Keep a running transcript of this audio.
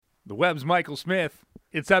The Web's Michael Smith.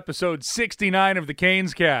 It's episode 69 of the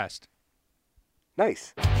Canes Cast.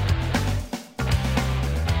 Nice.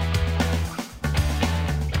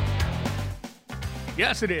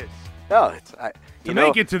 Yes, it is. No, To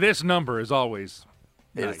make it to this number is always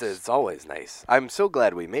nice. It's always nice. I'm so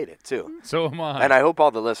glad we made it, too. So am I. And I hope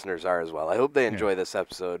all the listeners are as well. I hope they enjoy this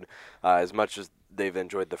episode as much as they've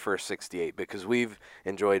enjoyed the first 68, because we've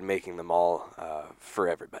enjoyed making them all for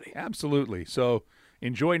everybody. Absolutely. So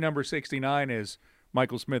enjoy number 69 as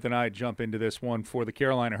Michael Smith and I jump into this one for the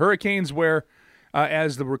Carolina Hurricanes, where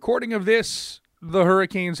as the recording of this, the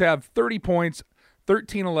Hurricanes have 30 points,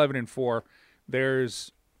 13, 11, and 4.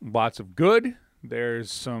 There's lots of good.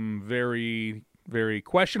 There's some very, very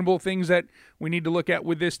questionable things that we need to look at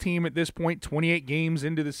with this team at this point, 28 games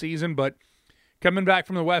into the season. But coming back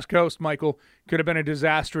from the West Coast, Michael, could have been a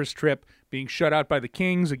disastrous trip, being shut out by the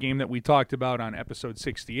Kings, a game that we talked about on episode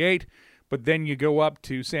 68. But then you go up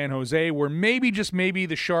to San Jose, where maybe, just maybe,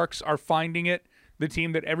 the Sharks are finding it. The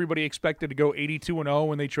team that everybody expected to go 82-0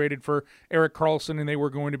 when they traded for Erik Karlsson and they were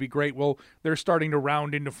going to be great. Well, they're starting to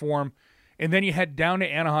round into form. And then you head down to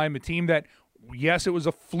Anaheim, a team that, yes, it was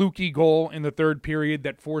a fluky goal in the third period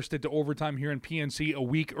that forced it to overtime here in PNC a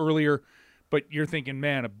week earlier. But you're thinking,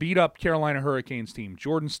 man, a beat-up Carolina Hurricanes team.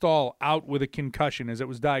 Jordan Staal out with a concussion as it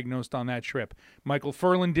was diagnosed on that trip. Michael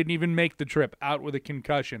Ferland didn't even make the trip, out with a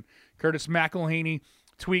concussion. Curtis McElhaney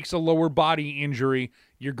tweaks a lower body injury.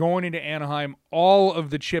 You're going into Anaheim. All of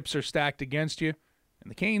the chips are stacked against you.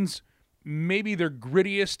 And the Canes, maybe their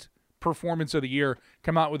grittiest performance of the year,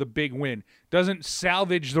 come out with a big win. Doesn't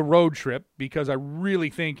salvage the road trip, because I really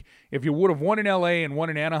think if you would have won in LA and won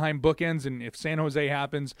in Anaheim bookends, and if San Jose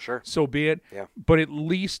happens, sure, so be it. Yeah. But at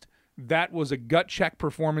least that was a gut check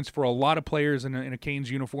performance for a lot of players in a Canes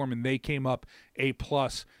uniform, and they came up A+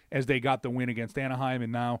 as they got the win against Anaheim.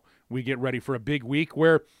 And now we get ready for a big week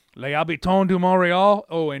where Les Habitants du Montréal,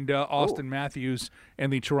 and Austin Matthews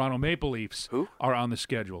and the Toronto Maple Leafs are on the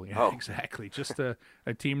schedule. Yeah, exactly. Just a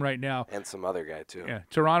team right now. And some other guy, too. Yeah,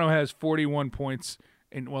 Toronto has 41 points.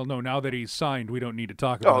 And, well, no, now that he's signed, we don't need to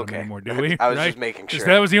talk about him anymore, do we? I was just making sure.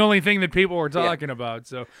 That was the only thing that people were talking about.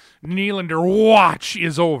 So Nylander watch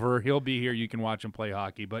is over. He'll be here. You can watch him play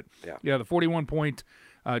hockey. But, the 41-point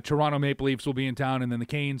Toronto Maple Leafs will be in town, and then the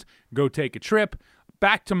Canes go take a trip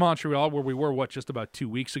back to Montreal, where we were, just about 2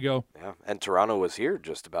 weeks ago. Yeah, and Toronto was here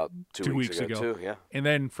just about two weeks ago, too. Yeah. And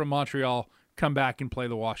then from Montreal, come back and play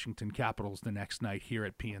the Washington Capitals the next night here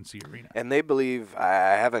at PNC Arena. And they believe, I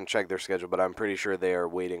haven't checked their schedule, but I'm pretty sure they are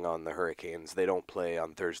waiting on the Hurricanes. They don't play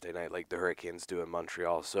on Thursday night like the Hurricanes do in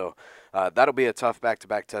Montreal. So that'll be a tough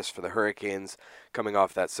back-to-back test for the Hurricanes, coming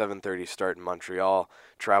off that 7:30 start in Montreal,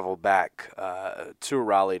 travel back to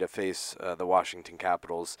Raleigh to face the Washington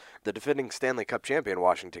Capitals, the defending Stanley Cup champion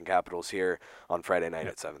Washington Capitals, here on Friday night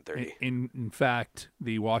at 7:30. In fact,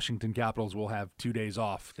 the Washington Capitals will have 2 days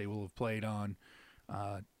off. They will have played on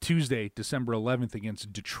Tuesday, December 11th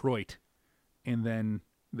against Detroit, and then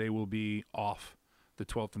they will be off the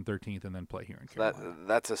 12th and 13th and then play here in Carolina.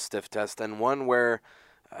 That's a stiff test, and one where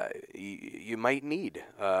you might need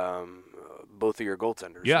both of your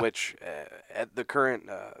goaltenders, which at the current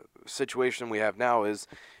situation we have now is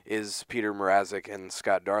Peter Mrazek and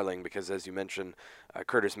Scott Darling, because as you mentioned,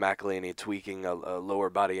 Curtis McElhaney tweaking a lower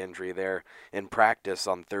body injury there in practice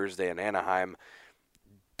on Thursday in Anaheim.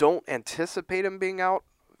 Don't anticipate him being out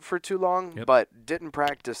for too long, but didn't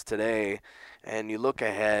practice today. And you look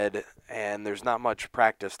ahead, and there's not much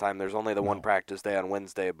practice time. There's only the one practice day on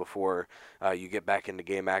Wednesday before you get back into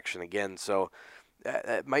game action again. So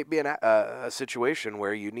it might be a situation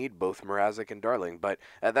where you need both Mrazek and Darling. But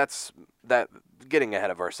that's getting ahead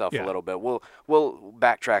of ourselves a little bit. We'll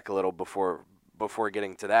backtrack a little before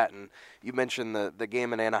getting to that. And you mentioned the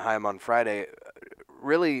game in Anaheim on Friday.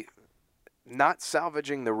 Really not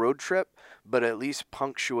salvaging the road trip, but at least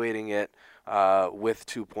punctuating it with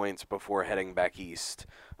 2 points before heading back east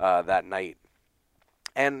that night.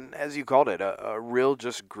 And as you called it, a real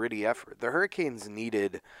just gritty effort. The Hurricanes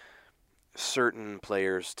needed certain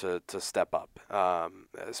players to step up,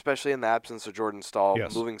 especially in the absence of Jordan Staal,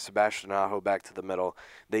 moving Sebastian Aho back to the middle.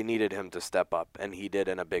 They needed him to step up, and he did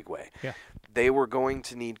in a big way. Yeah. They were going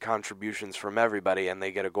to need contributions from everybody, and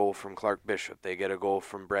they get a goal from Clark Bishop. They get a goal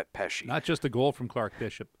from Brett Pesce. Not just a goal from Clark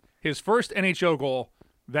Bishop. His first NHL goal,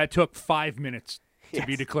 that took 5 minutes to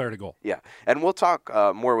be declared a goal. Yeah, and we'll talk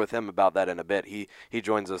more with him about that in a bit. He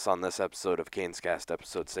joins us on this episode of Canes Cast,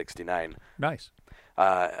 episode 69. Nice.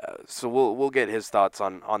 So we'll get his thoughts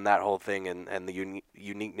on that whole thing and the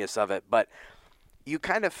uniqueness of it. But you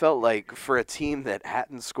kind of felt like for a team that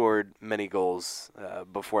hadn't scored many goals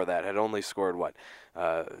before that, had only scored,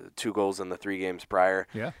 2 goals in the 3 games prior,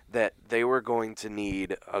 that they were going to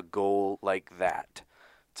need a goal like that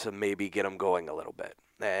to maybe get them going a little bit.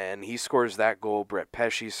 And he scores that goal. Brett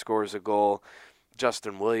Pesce scores a goal.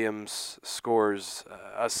 Justin Williams scores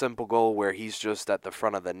a simple goal where he's just at the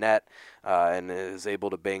front of the net and is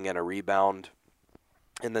able to bang in a rebound.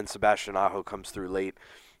 And then Sebastian Aho comes through late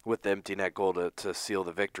with the empty net goal to seal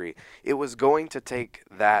the victory. It was going to take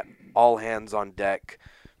that all-hands-on-deck,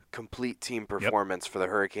 complete team performance for the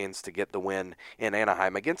Hurricanes to get the win in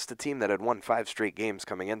Anaheim against a team that had won 5 straight games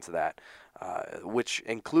coming into that, which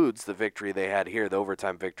includes the victory they had here, the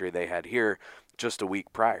overtime victory they had here just a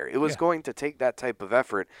week prior. It was going to take that type of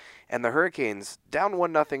effort, and the Hurricanes, down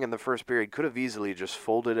 1-0 in the first period, could have easily just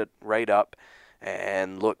folded it right up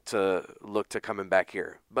and look to coming back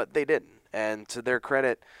here, but they didn't. And to their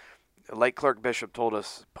credit, like Clark Bishop told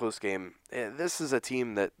us post-game, this is a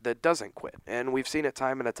team that doesn't quit. And we've seen it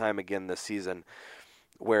time and time again this season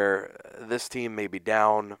where this team may be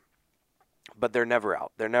down, but they're never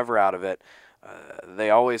out. They're never out of it. They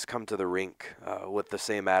always come to the rink with the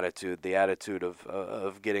same attitude, the attitude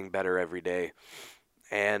of getting better every day.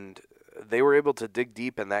 And they were able to dig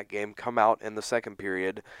deep in that game, come out in the second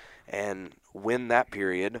period, and win that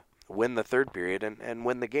period, win the third period, and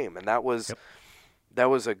win the game. And that was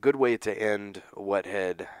a good way to end what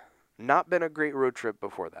had not been a great road trip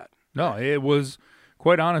before that. No, it was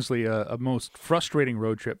quite honestly a most frustrating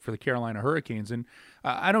road trip for the Carolina Hurricanes. And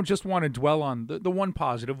I don't just want to dwell on the one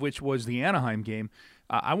positive, which was the Anaheim game.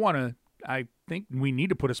 I think we need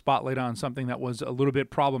to put a spotlight on something that was a little bit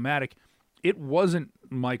problematic. It wasn't,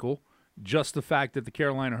 Michael, just the fact that the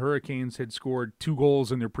Carolina Hurricanes had scored 2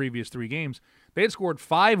 goals in their previous 3 games. They had scored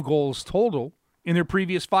 5 goals total in their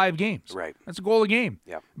previous 5 games. Right. That's a goal a game.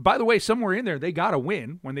 Yeah. By the way, somewhere in there, they got a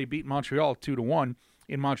win when they beat Montreal 2-1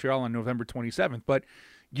 in Montreal on November 27th. But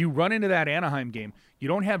you run into that Anaheim game. You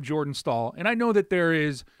don't have Jordan Staal. And I know that there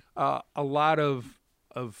is a lot of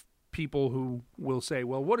people who will say,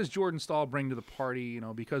 well, what does Jordan Staal bring to the party?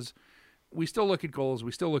 Because we still look at goals,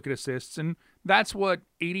 we still look at assists, and that's what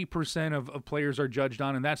 80% of players are judged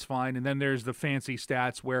on, and that's fine. And then there's the fancy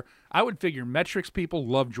stats where I would figure metrics people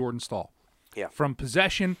love Jordan Staal. Yeah. From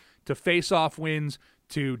possession to face-off wins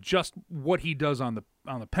to just what he does on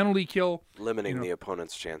the penalty kill. Limiting the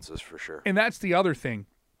opponent's chances for sure. And that's the other thing.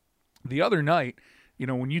 The other night,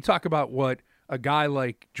 when you talk about what a guy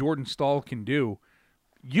like Jordan Staal can do,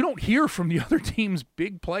 you don't hear from the other team's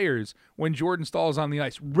big players when Jordan Staal is on the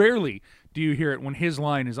ice. Rarely do you hear it when his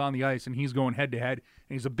line is on the ice and he's going head-to-head,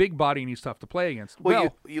 and he's a big body and he's tough to play against.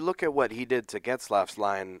 Well, you look at what he did to Getzlaf's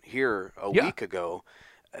line here a week ago.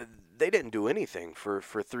 They didn't do anything for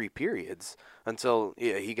 3 periods until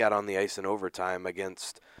he got on the ice in overtime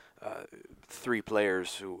against 3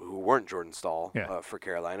 players who weren't Jordan Staal for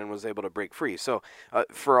Carolina and was able to break free. So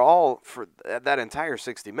for that entire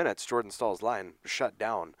 60 minutes, Jordan Staal's line shut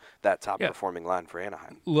down that top-performing line for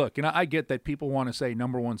Anaheim. Look, and I get that people want to say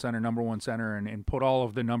number one center, and put all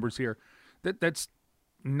of the numbers here. That's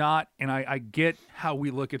not, and I get how we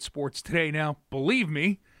look at sports today now. Believe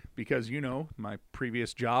me, because, my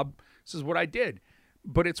previous job, this is what I did.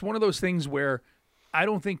 But it's one of those things where I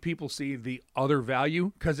don't think people see the other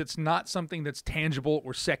value because it's not something that's tangible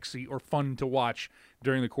or sexy or fun to watch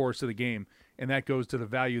during the course of the game. And that goes to the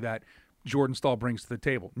value that Jordan Staal brings to the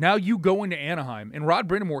table. Now you go into Anaheim, and Rod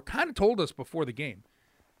Brind'Amour kind of told us before the game,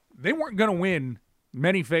 they weren't going to win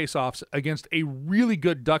many faceoffs against a really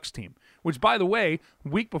good Ducks team, which, by the way,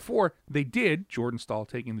 week before they did, Jordan Staal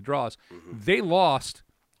taking the draws, they lost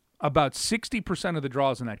about 60% of the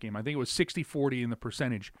draws in that game. I think it was 60-40 in the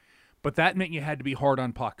percentage. But that meant you had to be hard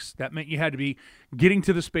on pucks. That meant you had to be getting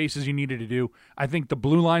to the spaces you needed to do. I think the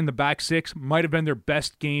blue line, the back 6, might have been their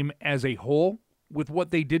best game as a whole with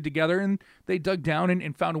what they did together, and they dug down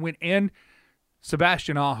and found a win. And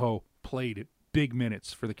Sebastian Aho played big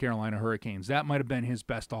minutes for the Carolina Hurricanes. That might have been his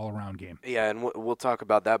best all-around game. Yeah, and we'll talk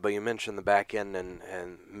about that, but you mentioned the back end and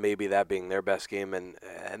maybe that being their best game, and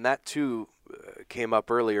that too came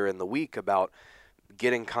up earlier in the week about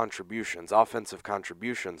getting contributions, offensive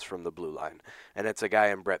contributions from the blue line. And it's a guy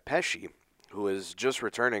in Brett Pesce who is just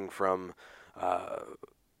returning from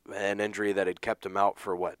an injury that had kept him out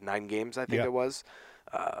for, 9 games, I think it was,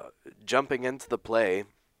 jumping into the play,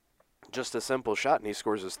 just a simple shot, and he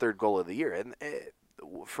scores his 3rd goal of the year. And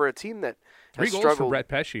for a team that has 3 goals struggled, for Brett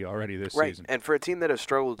Pesce already this season. And for a team that has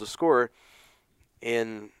struggled to score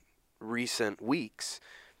in recent weeks,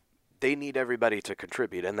 they need everybody to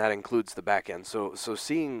contribute, and that includes the back end. So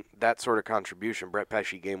seeing that sort of contribution, Brett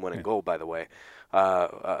Pesce game-winning goal, by the way,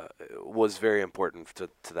 was very important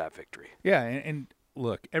to that victory. Yeah, and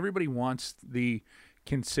look, everybody wants the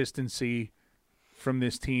consistency from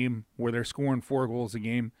this team where they're scoring 4 goals a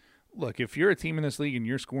game. Look, if you're a team in this league and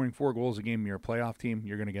you're scoring 4 goals a game, you're a playoff team,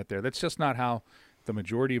 you're going to get there. That's just not how the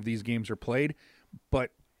majority of these games are played.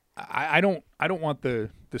 But I don't want the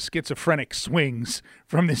schizophrenic swings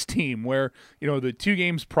from this team where, the 2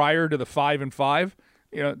 games prior to the 5-5,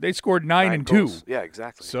 they scored 9 and goals. 2. Yeah,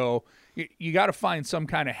 exactly. So you got to find some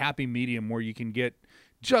kind of happy medium where you can get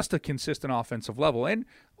just a consistent offensive level. And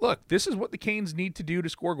look, this is what the Canes need to do to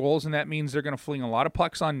score goals, and that means they're going to fling a lot of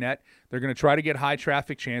pucks on net. They're going to try to get high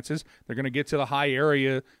traffic chances. They're going to get to the high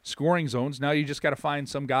area scoring zones. Now you just got to find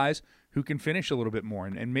some guys who can finish a little bit more,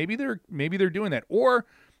 and maybe they're doing that. Or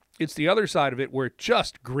it's the other side of it where it's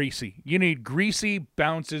just greasy. You need greasy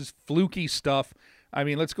bounces, fluky stuff. I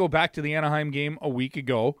mean, let's go back to the Anaheim game a week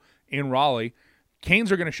ago in Raleigh.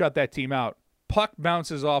 Canes are going to shut that team out. Puck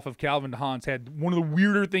bounces off of Calvin DeHaan's head, one of the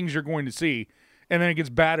weirder things you're going to see, and then it gets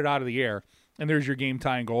batted out of the air, and there's your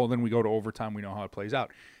game-tying goal, and then we go to overtime. We know how it plays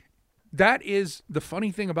out. That is the funny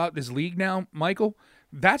thing about this league now, Michael.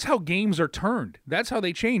 That's how games are turned. That's how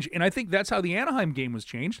they change, and I think that's how the Anaheim game was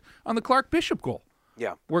changed on the Clark Bishop goal.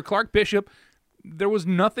 Yeah. Where Clark Bishop, there was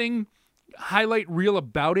nothing highlight reel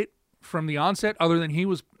about it from the onset other than he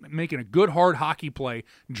was making a good hard hockey play,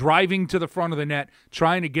 driving to the front of the net,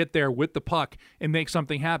 trying to get there with the puck and make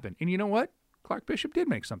something happen. And you know what? Clark Bishop did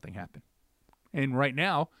make something happen. And right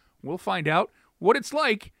now, we'll find out what it's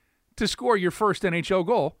like to score your first NHL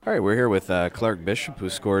goal. All right, we're here with Clark Bishop, who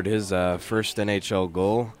scored his first NHL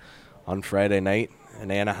goal on Friday night in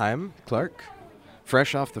Anaheim. Clark,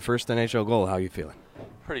 fresh off the first NHL goal, how are you feeling?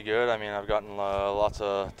 Pretty good. I mean, I've gotten lots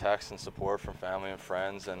of texts and support from family and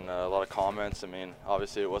friends and a lot of comments. I mean,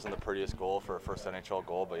 obviously it wasn't the prettiest goal for a first NHL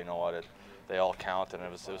goal, but you know what? They all count, and it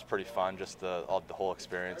was pretty fun, just the whole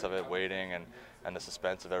experience of it, waiting and the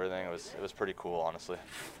suspense of everything. It was pretty cool, honestly.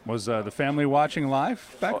 Was the family watching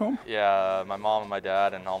live back home? Yeah, my mom and my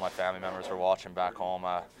dad and all my family members were watching back home.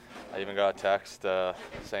 I even got a text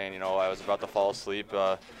saying, I was about to fall asleep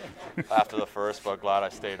after the first, but glad I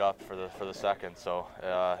stayed up for the second. So,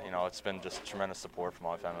 it's been just tremendous support from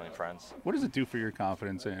all my family and friends. What does it do for your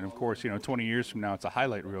confidence? And, of course, 20 years from now, it's a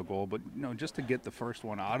highlight reel goal. But, just to get the first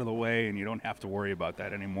one out of the way and you don't have to worry about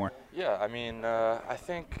that anymore. Yeah, I mean, I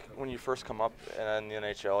think when you first come up in the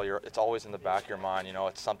NHL, it's always in the back of your mind.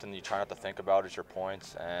 It's something you try not to think about is your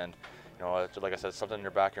points. And like I said, it's something in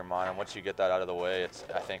your back of your mind, and once you get that out of the way,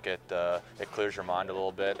 I think it clears your mind a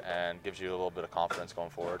little bit and gives you a little bit of confidence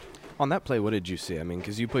going forward. On that play, what did you see? I mean,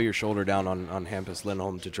 because you put your shoulder down on Hampus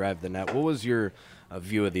Lindholm to drive the net. What was your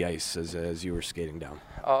view of the ice as you were skating down?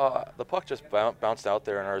 The puck just bounced out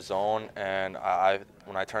there in our zone, and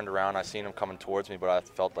when I turned around, I seen him coming towards me, but I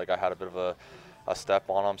felt like I had a bit of a step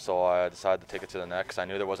on him, so I decided to take it to the net because I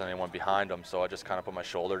knew there wasn't anyone behind him, so I just kind of put my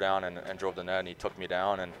shoulder down and drove the net, and he took me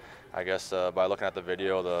down, and I guess by looking at the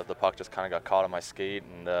video, the puck just kind of got caught on my skate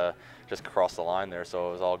and just crossed the line there, so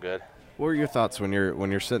it was all good. What were your thoughts when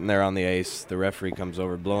you're sitting there on the ice, the referee comes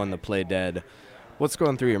over, blowing the play dead? What's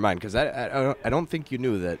going through your mind? Because I don't think you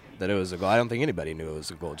knew that it was a goal. I don't think anybody knew it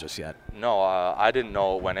was a goal just yet. No, I didn't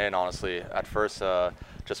know it went in, honestly. At first,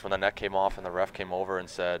 just when the net came off and the ref came over and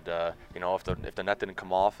said, if the net didn't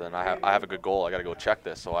come off, then I have a good goal. I got to go check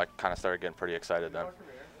this. So I kind of started getting pretty excited then.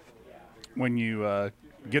 When you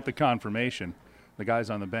get the confirmation, the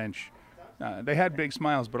guys on the bench, they had big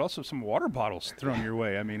smiles, but also some water bottles thrown your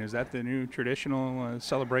way. I mean, is that the new traditional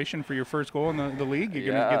celebration for your first goal in the league?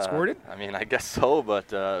 You're going to get squirted? I mean, I guess so,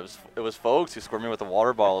 but it was folks who scored me with a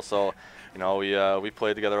water bottle. So, we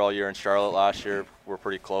played together all year in Charlotte last year. We're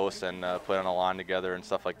pretty close and played on a line together and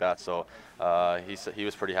stuff like that. So he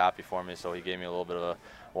was pretty happy for me, so he gave me a little bit of a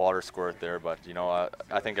water squirt there. But,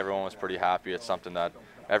 I think everyone was pretty happy. It's something that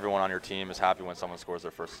everyone on your team is happy when someone scores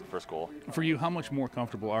their first goal. For you, how much more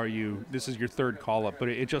comfortable are you? This is your third call-up, but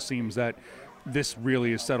it just seems that this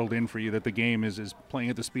really is settled in for you, that the game is playing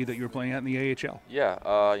at the speed that you were playing at in the AHL. Yeah,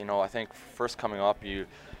 I think first coming up, you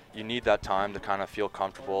need that time to kind of feel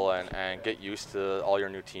comfortable and get used to all your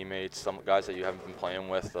new teammates, some guys that you haven't been playing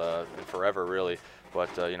with in forever, really. But,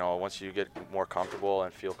 once you get more comfortable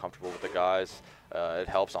and feel comfortable with the guys, it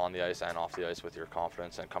helps on the ice and off the ice with your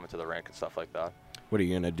confidence and coming to the rink and stuff like that. What are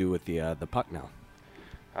you going to do with the puck now?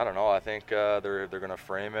 I don't know. I think they're going to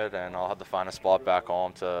frame it, and I'll have to find a spot back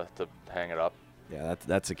home to hang it up. Yeah,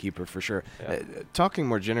 that's a keeper for sure. Yeah. Talking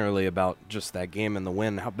more generally about just that game and the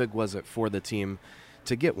win, how big was it for the team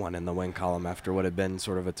to get one in the win column after what had been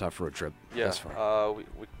sort of a tough road trip thus far?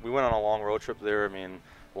 We went on a long road trip there. I mean,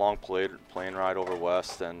 long plane ride over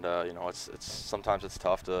west, and it's sometimes it's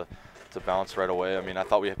tough to bounce right away. I mean, I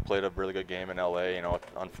thought we had played a really good game in LA.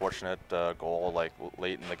 Unfortunate goal like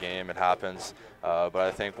late in the game. It happens. But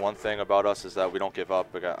I think one thing about us is that we don't give up.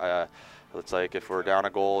 It's like if we're down a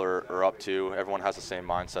goal or up two, everyone has the same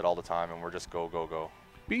mindset all the time, and we're just go, go, go.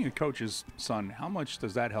 Being a coach's son, how much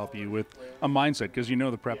does that help you with a mindset? Because you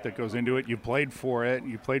know the prep that goes into it. You played for it.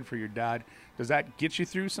 You played for your dad. Does that get you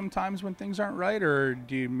through sometimes when things aren't right? Or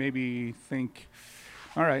do you maybe think,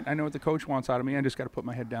 all right, I know what the coach wants out of me. I just got to put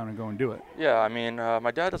my head down and go and do it? Yeah, I mean,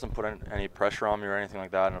 my dad doesn't put any pressure on me or anything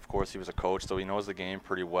like that. And, of course, he was a coach, so he knows the game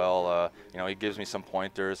pretty well. He gives me some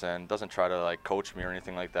pointers and doesn't try to, like, coach me or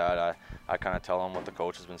anything like that. I kind of tell him what the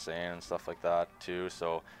coach has been saying and stuff like that, too.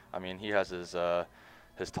 So, I mean, he has his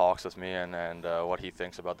talks with me and what he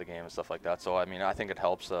thinks about the game and stuff like that. So, I mean, I think it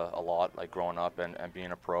helps a lot, like growing up and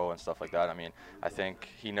being a pro and stuff like that. I mean, I think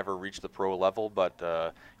he never reached the pro level, but,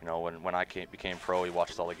 when I became pro, he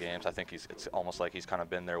watched all the games. I think it's almost like he's kind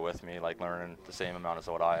of been there with me, like learning the same amount as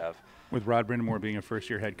what I have. With Rod Brind'Amour being a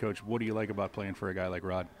first-year head coach, what do you like about playing for a guy like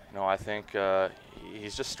Rod? I think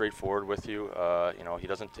he's just straightforward with you. He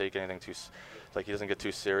doesn't take anything he doesn't get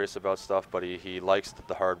too serious about stuff, but he likes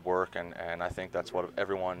the hard work, and I think that's what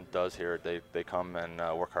everyone does here. They come and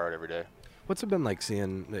work hard every day. What's it been like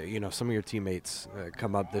seeing some of your teammates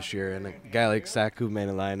come up this year, and a guy like Saku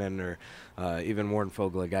Meinalainen or even Warren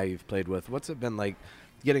Fogle, a guy you've played with? What's it been like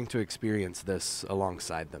getting to experience this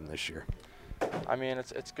alongside them this year? I mean,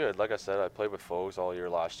 it's good. Like I said, I played with Fogs all year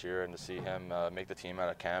last year, and to see him make the team out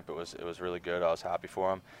of camp, it was really good. I was happy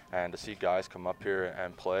for him, and to see guys come up here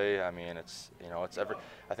and play. I mean,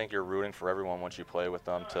 I think you're rooting for everyone once you play with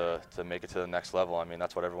them to make it to the next level. I mean,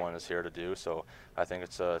 that's what everyone is here to do. So I think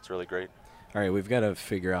it's really great. All right, we've got to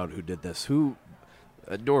figure out who did this.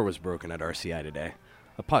 A door was broken at RCI today.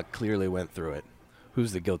 A puck clearly went through it.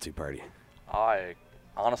 Who's the guilty party? I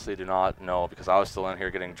honestly do not know because I was still in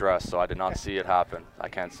here getting dressed, so I did not see it happen. I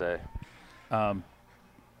can't say.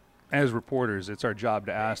 As reporters, it's our job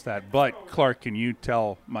to ask that. But, Clark, can you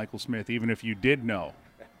tell Michael Smith, even if you did know,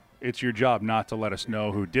 it's your job not to let us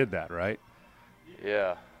know who did that, right?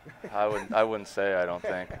 Yeah. I wouldn't say, I don't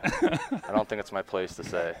think. I don't think it's my place to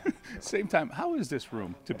say. Same time, how is this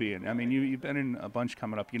room to be in? I mean, you've been in a bunch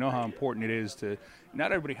coming up. You know how important it is to –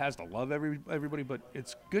 not everybody has to love everybody, but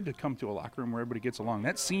it's good to come to a locker room where everybody gets along.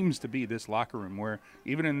 That seems to be this locker room where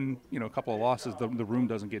even in a couple of losses, the room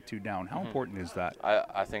doesn't get too down. How important is that?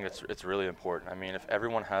 I think it's really important. I mean, if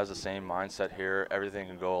everyone has the same mindset here, everything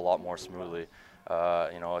can go a lot more smoothly.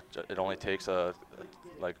 It only takes a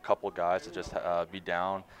couple of guys to just be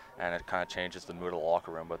down, and it kind of changes the mood of the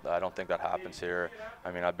locker room. But I don't think that happens here.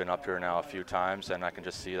 I mean, I've been up here now a few times, and I can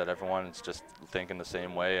just see that everyone's just thinking the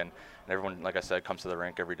same way, and everyone, like I said, comes to the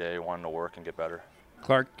rink every day wanting to work and get better.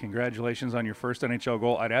 Clark, congratulations on your first NHL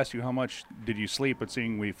goal. I'd ask you how much did you sleep, but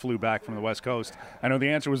seeing we flew back from the West Coast, I know the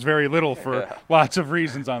answer was very little for lots of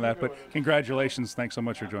reasons on that, but congratulations. Thanks so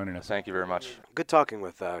much for joining us. Thank you very much. Good talking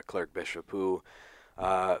with Clark Bishop, who,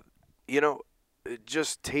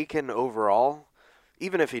 just taken overall,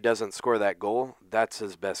 even if he doesn't score that goal, that's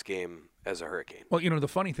his best game as a Hurricane. Well, the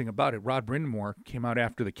funny thing about it, Rod Brind'Amour came out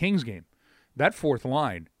after the Kings game. That fourth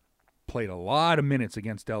line played a lot of minutes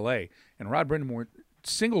against L.A., and Rod Brind'Amour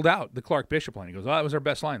singled out the Clark Bishop line. He goes, that was our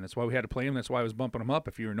best line. That's why we had to play him. That's why I was bumping him up,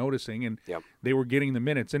 if you were noticing, and they were getting the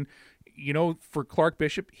minutes. And, for Clark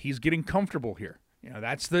Bishop, he's getting comfortable here.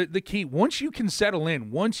 That's the key. Once you can settle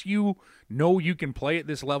in, once you know you can play at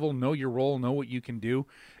this level, know your role, know what you can do,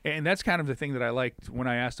 and that's kind of the thing that I liked when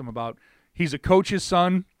I asked him about, he's a coach's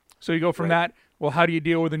son, so you go from that, well, how do you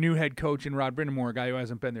deal with a new head coach in Rod Brind'Amour, a guy who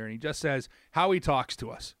hasn't been there? And he just says how he talks to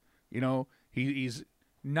us. He's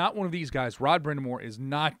not one of these guys. Rod Brind'Amour is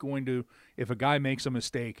not going to, if a guy makes a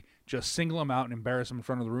mistake, just single him out and embarrass him in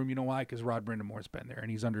front of the room. You know why? Because Rod Brind'Amour's been there, and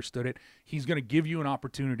he's understood it. He's going to give you an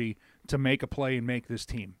opportunity to make a play and make this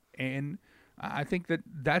team. And I think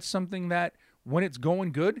that's something that when it's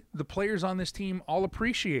going good, the players on this team all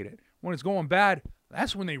appreciate it. When it's going bad,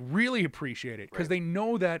 that's when they really appreciate it because they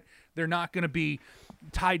know that they're not going to be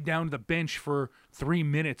tied down to the bench for 3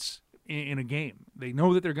 minutes in a game. They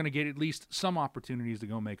know that they're going to get at least some opportunities to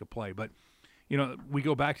go make a play. But, we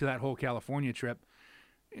go back to that whole California trip.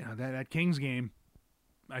 That Kings game,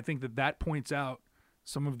 I think that points out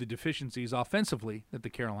some of the deficiencies offensively that the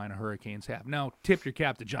Carolina Hurricanes have. Now, tip your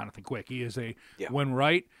cap to Jonathan Quick. He is when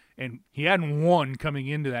right, and he hadn't won coming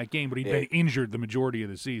into that game, but he'd been injured the majority of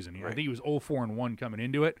the season. I think he was 0-4-1 coming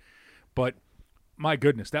into it. But my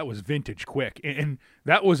goodness, that was vintage quick. And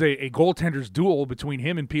that was a goaltender's duel between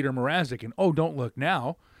him and Peter Mrazek. And, don't look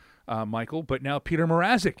now, Michael, but now Peter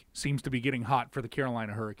Mrazek seems to be getting hot for the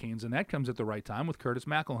Carolina Hurricanes, and that comes at the right time with Curtis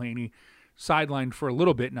McElhinney sidelined for a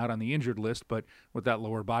little bit, not on the injured list, but with that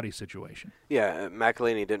lower body situation. Yeah,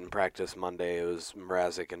 McElhinney didn't practice Monday. It was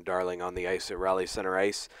Mrazek and Darling on the ice at Raleigh Center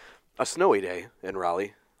Ice. A snowy day in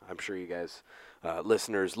Raleigh. I'm sure you guys,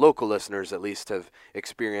 local listeners at least, have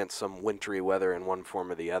experienced some wintry weather in one form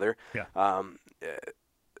or the other. Yeah.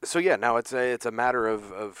 So yeah, now it's a matter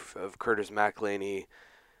of Curtis McElhinney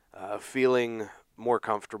feeling more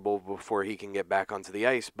comfortable before he can get back onto the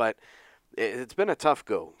ice. But it's been a tough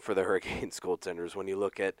go for the Hurricanes goaltenders when you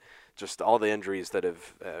look at just all the injuries that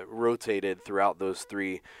have rotated throughout those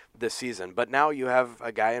three this season. But now you have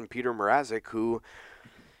a guy in Peter Mrazek who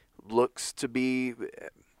looks to be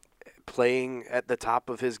playing at the top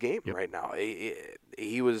of his game right now.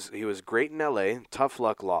 He was great in LA, tough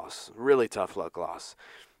luck loss, really tough luck loss.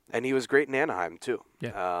 And he was great in Anaheim, too.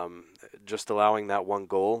 Yeah. Just allowing that one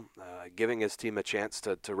goal, giving his team a chance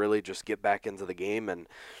to really just get back into the game and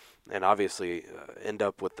obviously end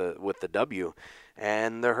up with the W.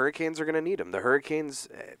 And the Hurricanes are going to need him. The Hurricanes,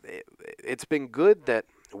 it's been good that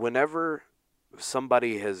whenever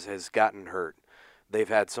somebody has gotten hurt, they've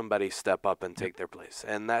had somebody step up and take their place.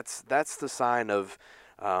 And that's the sign of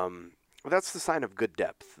good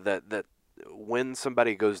depth, that when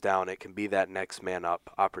somebody goes down, it can be that next man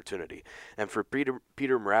up opportunity. And for Peter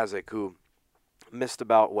Mrazek, who missed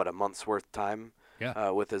about a month's worth of time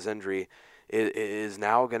with his injury, is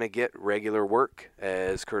now going to get regular work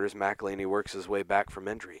as Curtis McElhinney works his way back from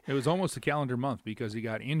injury. It was almost a calendar month because he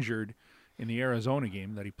got injured in the Arizona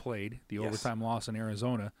game that he played, the overtime loss in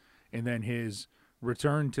Arizona, and then his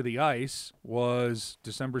return to the ice was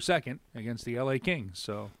December 2nd against the LA Kings.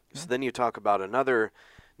 So then you talk about another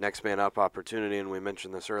next man up opportunity, and we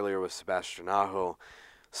mentioned this earlier with Sebastian Aho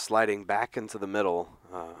sliding back into the middle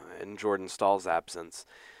in Jordan Stahl's absence.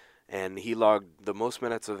 And he logged the most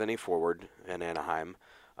minutes of any forward in Anaheim.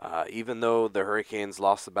 Even though the Hurricanes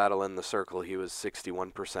lost the battle in the circle, he was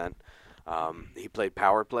 61%. He played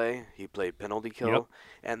power play. He played penalty kill.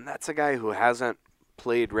 And that's a guy who hasn't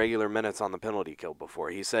played regular minutes on the penalty kill before.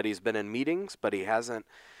 He said he's been in meetings, but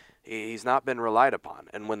he's not been relied upon.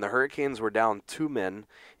 And when the Hurricanes were down 2 men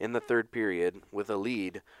in the third period with a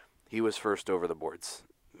lead, he was first over the boards.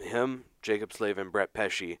 Him, Jacob Slavin, and Brett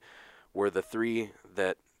Pesce were the three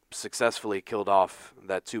that successfully killed off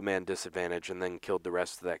that 2-man disadvantage and then killed the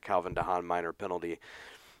rest of that Calvin DeHaan minor penalty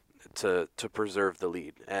to preserve the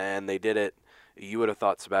lead. And they did it. You would have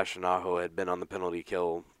thought Sebastian Aho had been on the penalty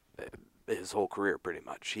kill his whole career pretty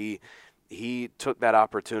much. He took that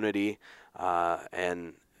opportunity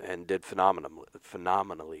and did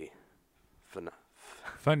phenomenally.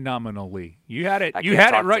 You had it. You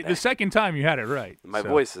had it right. Today. The second time you had it right. My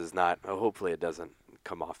voice is not. Hopefully, it doesn't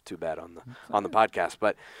come off too bad on the podcast.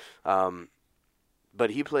 But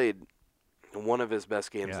he played one of his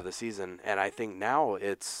best games of the season, and I think now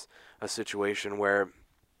it's a situation where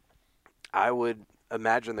I would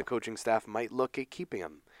imagine the coaching staff might look at keeping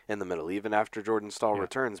him in the middle, even after Jordan Stahl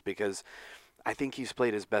returns, because I think he's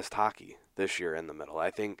played his best hockey this year in the middle. I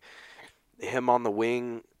think him on the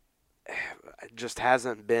wing just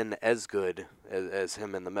hasn't been as good as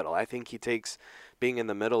him in the middle. I think he takes being in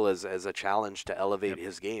the middle as a challenge to elevate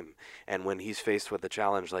his game. And when he's faced with a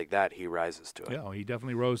challenge like that, he rises to it. Yeah, he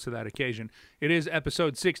definitely rose to that occasion. It is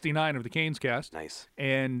episode 69 of the Canes Cast. Nice.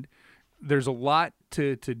 And there's a lot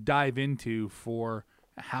to dive into for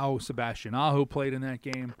how Sebastian Aho played in that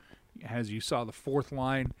game. As you saw the fourth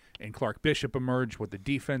line and Clark Bishop emerge, what the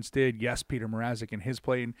defense did. Yes, Peter Mrazek and his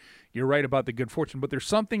play. And you're right about the good fortune. But there's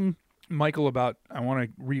something, Michael, about I want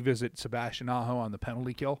to revisit Sebastian Aho on the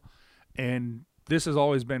penalty kill. And this has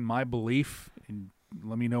always been my belief. And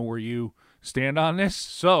let me know where you stand on this.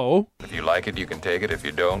 So, if you like it, you can take it. If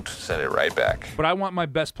you don't, send it right back. But I want my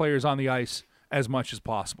best players on the ice as much as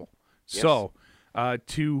possible. Yes. So,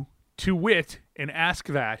 to wit and ask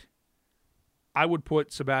that, I would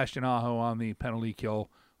put Sebastian Aho on the penalty kill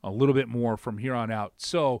a little bit more from here on out.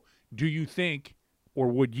 So, do you think, or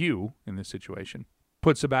would you, in this situation,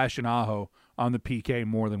 put Sebastian Aho on the PK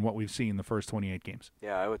more than what we've seen in the first 28 games?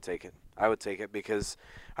 Yeah, I would take it. I would take it because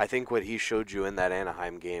I think what he showed you in that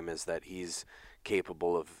Anaheim game is that he's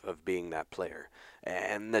capable of being that player.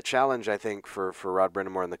 And the challenge, I think, for Rod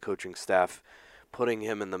Brind'Amour and the coaching staff, putting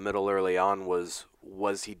him in the middle early on was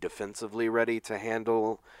he defensively ready to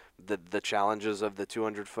handle the challenges of the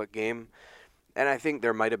 200-foot game? And I think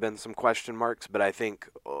there might have been some question marks, but I think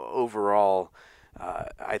overall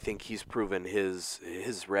I think he's proven his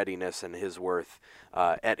readiness and his worth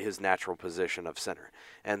at his natural position of center.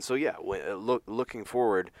 And so, yeah, looking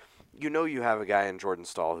forward, you have a guy in Jordan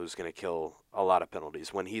Staal who's going to kill a lot of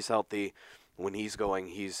penalties. When he's healthy, when he's going,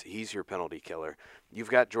 he's your penalty killer. You've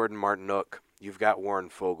got Jordan Martinook, you've got Warren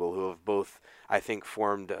Foegele, who have both, I think,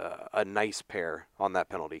 formed a nice pair on that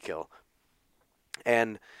penalty kill.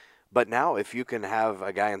 But now, if you can have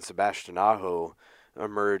a guy in Sebastian Aho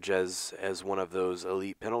emerge as one of those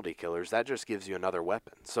elite penalty killers, that just gives you another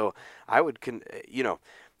weapon. So I would,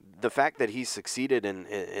 the fact that he succeeded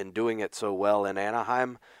in doing it so well in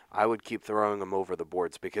Anaheim, I would keep throwing him over the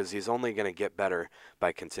boards because he's only going to get better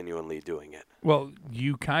by continually doing it. Well,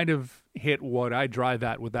 you kind of hit what I drive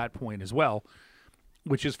at with that point as well,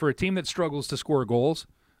 which is for a team that struggles to score goals,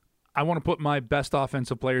 I want to put my best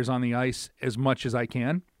offensive players on the ice as much as I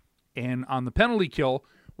can. And on the penalty kill,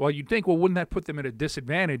 well, you'd think, well, wouldn't that put them at a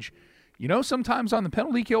disadvantage? Sometimes on the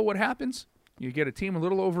penalty kill, what happens? You get a team a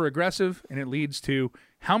little over-aggressive, and it leads to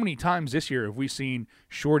how many times this year have we seen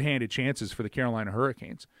shorthanded chances for the Carolina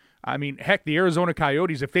Hurricanes? I mean, heck, the Arizona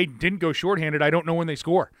Coyotes, if they didn't go shorthanded, I don't know when they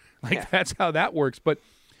score. That's how that works. But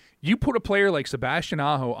you put a player like Sebastian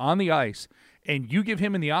Aho on the ice, and you give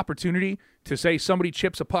him the opportunity to say somebody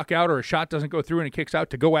chips a puck out or a shot doesn't go through and it kicks out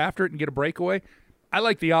to go after it and get a breakaway, I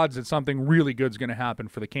like the odds that something really good is going to happen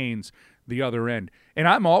for the Canes the other end. And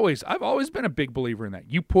I've always been a big believer in that.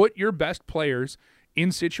 You put your best players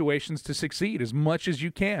in situations to succeed as much as you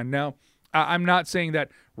can. Now, I'm not saying that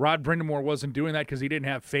Rod Brind'Amour wasn't doing that because he didn't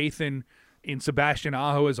have faith in Sebastian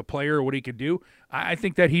Aho as a player or what he could do. I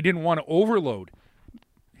think that he didn't want to overload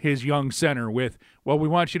his young center with, well, we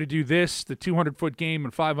want you to do this, the 200-foot game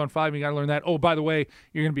and 5-on-5, you got to learn that. Oh, by the way,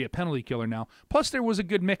 you're going to be a penalty killer now. Plus, there was a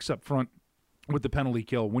good mix up front with the penalty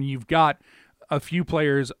kill. When you've got a few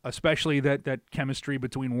players, especially that chemistry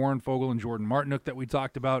between Warren Foegele and Jordan Martinook that we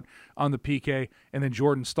talked about on the PK, and then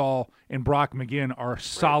Jordan Staal and Brock McGinn are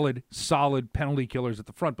solid penalty killers at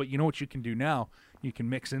the front. But you know what you can do now? You can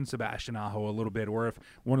mix in Sebastian Aho a little bit, or if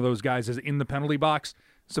one of those guys is in the penalty box,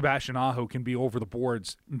 Sebastian Aho can be over the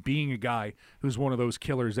boards, being a guy who's one of those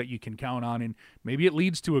killers that you can count on, and maybe it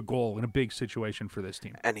leads to a goal in a big situation for this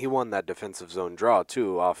team. And he won that defensive zone draw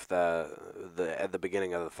too off at the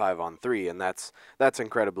beginning of the 5-on-3, and that's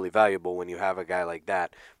incredibly valuable when you have a guy like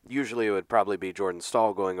that. Usually it would probably be Jordan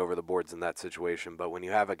Staal going over the boards in that situation, but when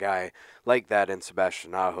you have a guy like that in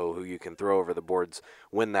Sebastian Aho who you can throw over the boards,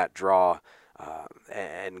 win that draw,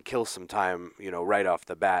 and kill some time, right off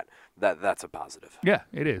the bat, that's a positive. Yeah,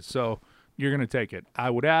 it is. So you're going to take it.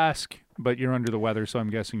 I would ask, but you're under the weather, so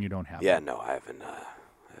I'm guessing you don't have it. Yeah, no, I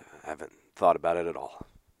haven't thought about it at all.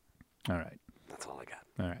 All right. That's all I got.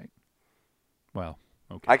 All right. Well,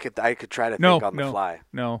 okay. I could try to think on the fly.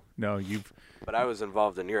 No, you've. But I was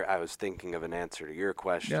involved in I was thinking of an answer to your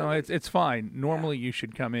question. No, it's fine. Normally you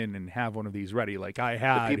should come in and have one of these ready, like I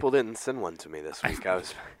had. The people didn't send one to me this week.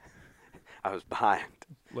 I was behind.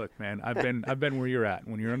 Look, man, I've been where you're at.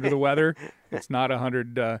 When you're under the weather, it's not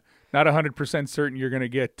 100% certain you're going to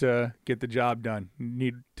get the job done. You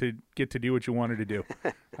need to get to do what you wanted to do.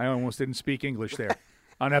 I almost didn't speak English there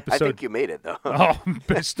on episode. I think you made it though.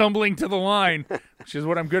 Stumbling to the line, which is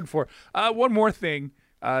what I'm good for. One more thing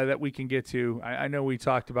that we can get to. I know we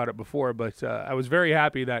talked about it before, but I was very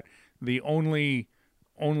happy that the only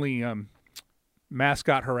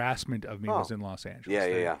mascot harassment of me was in Los Angeles.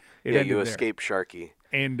 Yeah. You escaped Sharky.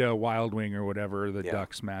 And Wild Wing or whatever the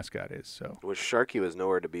Ducks mascot is. So Sharky was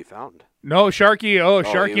nowhere to be found. No, Sharky.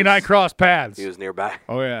 Sharky and I crossed paths. He was nearby.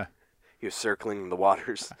 Oh, yeah. He was circling the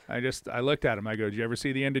waters. I looked at him. I go, did you ever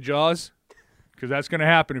see the end of Jaws? Because that's going to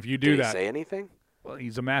happen if you do that. Did he say anything? Well,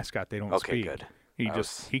 he's a mascot. They don't speak. Okay, good.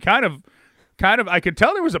 He kind of, I could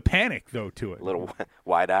tell there was a panic, though, to it. A little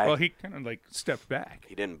wide-eyed? Well, he kind of, stepped back.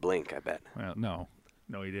 He didn't blink, I bet. Well, no,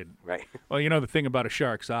 he didn't. Right. Well, the thing about a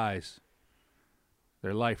shark's eyes,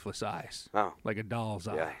 they're lifeless eyes. Oh. Like a doll's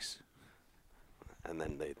eyes. And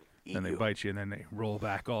then they eat Then they bite you, and then they roll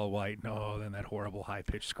back all white. No, then that horrible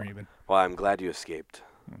high-pitched screaming. Well, I'm glad you escaped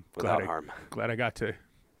without harm. Glad I got to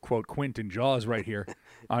quote Quint in Jaws right here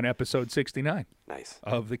on episode 69. Nice.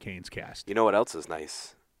 Of the Canes cast. You know what else is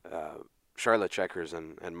nice? Charlotte Checkers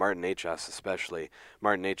and Martin Necas especially.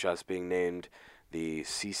 Martin Necas being named the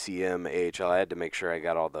CCM AHL. I had to make sure I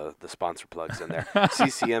got all the sponsor plugs in there.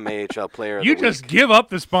 CCM AHL Player of the Week. You just give up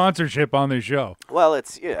the sponsorship on this show. Well,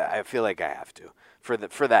 I feel like I have to for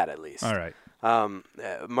that at least. All right.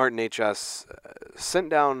 Martin Necas sent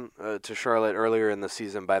down to Charlotte earlier in the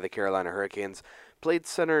season by the Carolina Hurricanes. Played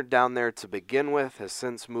center down there to begin with. Has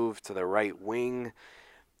since moved to the right wing.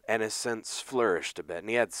 And has since flourished a bit. And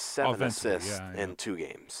he had 7 assists in 2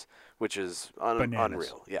 games, which is Bananas.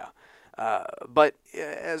 unreal. Yeah. But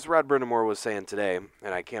as Rod Brind'Amour was saying today,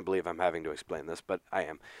 and I can't believe I'm having to explain this, but I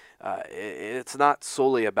am, it's not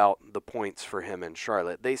solely about the points for him in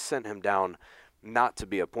Charlotte. They sent him down not to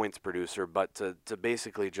be a points producer, but to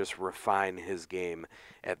basically just refine his game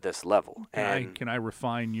at this level. Can I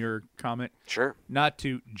refine your comment? Sure. Not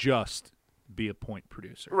to just be a point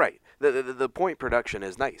producer. Right. The point production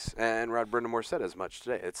is nice, and Rod Brind'Amour said as much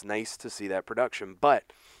today. It's nice to see that production, but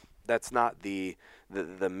that's not the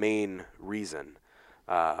main reason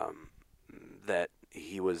that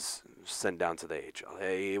he was sent down to the AHL.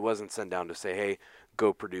 He wasn't sent down to say, hey,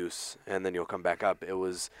 go produce, and then you'll come back up. It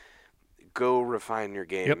was go refine your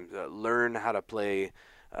game, learn how to play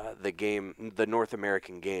the North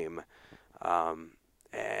American game,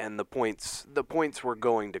 and the points were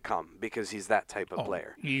going to come because he's that type of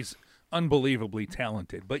player. He's unbelievably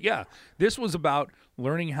talented. But yeah, this was about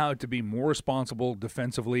learning how to be more responsible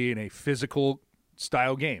defensively in a physical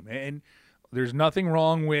style game. And there's nothing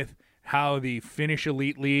wrong with how the Finnish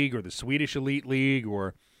Elite League or the Swedish Elite League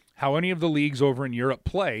or how any of the leagues over in Europe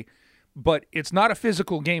play, but it's not a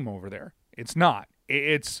physical game over there. It's not.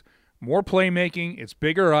 It's more playmaking. It's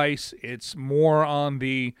bigger ice. It's more on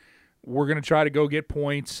the we're going to try to go get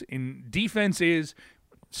points. And defense is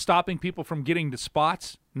stopping people from getting to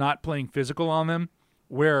spots, not playing physical on them,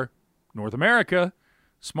 where North America,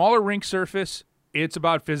 smaller rink surface, it's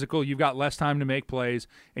about physical. You've got less time to make plays,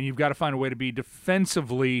 and you've got to find a way to be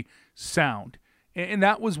defensively sound. And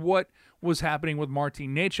that was what was happening with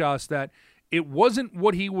Martin Necas, that it wasn't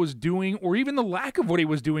what he was doing or even the lack of what he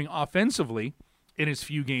was doing offensively in his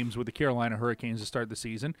few games with the Carolina Hurricanes to start the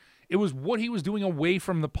season. It was what he was doing away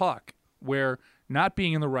from the puck, where not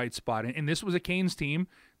being in the right spot. And this was a Canes team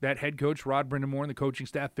that head coach Rod Brind'Amour and the coaching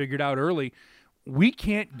staff figured out early, we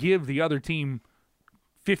can't give the other team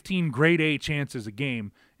 15 grade A chances a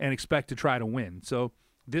game and expect to try to win. So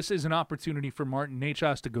this is an opportunity for Martin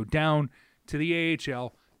Necas to go down to the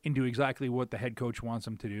AHL and do exactly what the head coach wants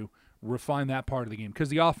him to do, refine that part of the game, because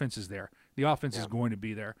the offense is there. The offense is going to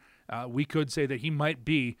be there. We could say that he might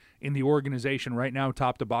be in the organization right now,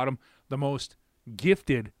 top to bottom, the most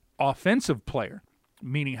gifted offensive player,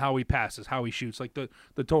 meaning how he passes, how he shoots, like the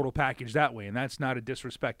total package that way. And that's not a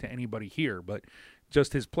disrespect to anybody here, but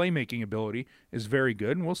just his playmaking ability is very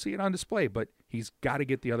good, and we'll see it on display. But he's got to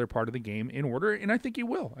get the other part of the game in order, and I think he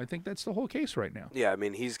will. I think that's the whole case right now. Yeah, I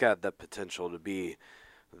mean, he's got the potential to be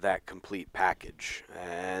that complete package.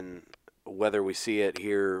 And whether we see it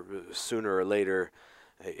here sooner or later,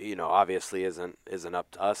 obviously isn't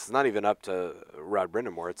up to us. It's not even up to Rod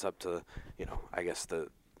Brind'Amour. It's up to, I guess the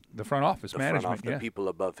front office management, the people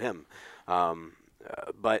above him.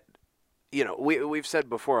 But we've said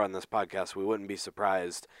before on this podcast we wouldn't be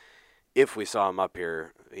surprised if we saw him up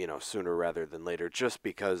here, sooner rather than later, just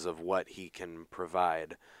because of what he can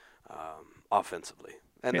provide offensively.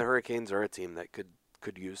 And the Hurricanes are a team that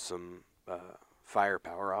could use some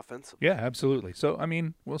firepower offensively. Yeah, absolutely. So, I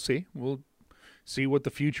mean, we'll see. We'll see what the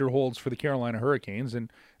future holds for the Carolina Hurricanes.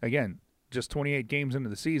 And, again, just 28 games into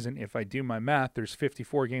the season. If I do my math, there's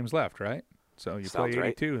 54 games left, right? So you play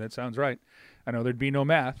 82. Right. That sounds right. I know there'd be no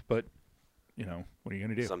math, but, what are you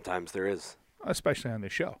going to do? Sometimes there is. Especially on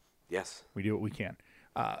this show. Yes. We do what we can.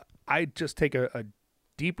 I just take a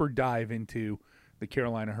deeper dive into the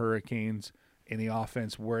Carolina Hurricanes in the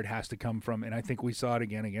offense, where it has to come from. And I think we saw it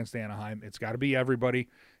again against Anaheim. It's got to be everybody.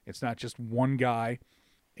 It's not just one guy.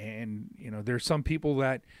 And, there's some people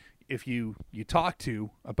that if you talk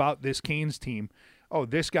to about this Canes team, oh,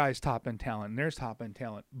 this guy's top-end talent and there's top-end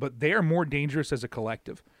talent. But they are more dangerous as a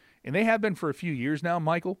collective. And they have been for a few years now,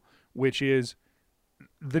 Michael, which is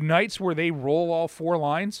the nights where they roll all four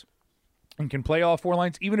lines and can play all four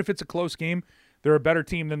lines, even if it's a close game, they're a better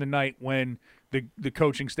team than the night when the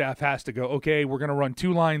coaching staff has to go, okay, we're going to run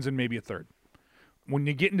two lines and maybe a third. When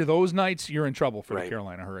you get into those nights, you're in trouble for the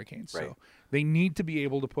Carolina Hurricanes. Right. So they need to be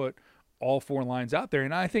able to put all four lines out there.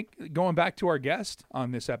 And I think going back to our guest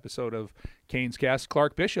on this episode of Canes Cast,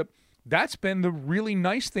 Clark Bishop, that's been the really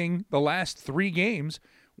nice thing the last three games,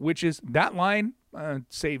 which is that line,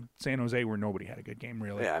 save San Jose where nobody had a good game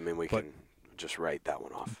really. Yeah, I mean, we can just write that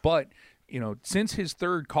one off. But, since his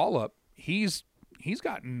third call-up, he's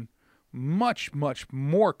gotten much, much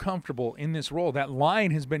more comfortable in this role. That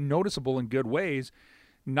line has been noticeable in good ways,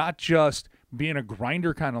 not just being a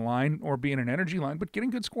grinder kind of line or being an energy line, but getting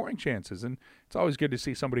good scoring chances. And it's always good to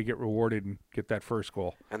see somebody get rewarded and get that first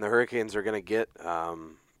goal. And the Hurricanes are going to get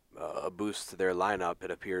a boost to their lineup,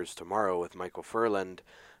 it appears, tomorrow with Michael Ferland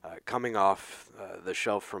coming off the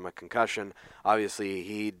shelf from a concussion. Obviously,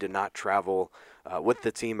 he did not travel with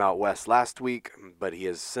the team out west last week, but he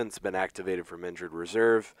has since been activated from injured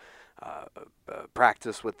reserve.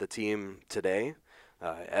 practice with the team today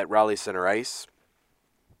at Raleigh Center Ice,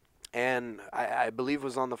 and I believe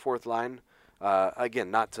was on the fourth line.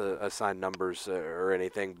 Again, not to assign numbers or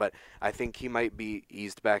anything, but I think he might be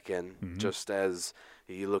eased back in, just as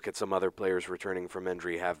you look at some other players returning from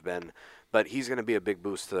injury have been. But he's going to be a big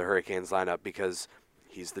boost to the Hurricanes lineup because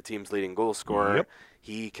he's the team's leading goal scorer. Yep.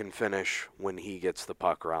 He can finish when he gets the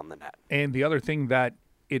puck around the net. And the other thing that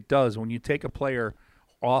it does when you take a player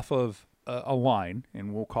off of a line,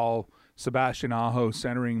 and we'll call Sebastian Aho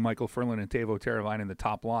centering Michael Ferland and Teuvo Teravainen in the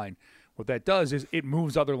top line, what that does is it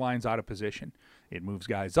moves other lines out of position. It moves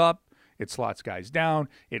guys up. It slots guys down.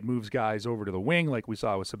 It moves guys over to the wing like we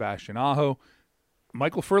saw with Sebastian Aho.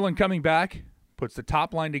 Michael Ferland coming back puts the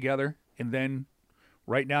top line together, and then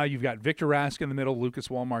right now you've got Victor Rask in the middle, Lucas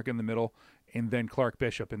Wallmark in the middle, and then Clark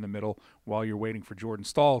Bishop in the middle while you're waiting for Jordan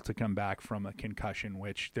Staal to come back from a concussion,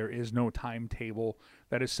 which there is no timetable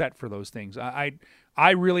that is set for those things. I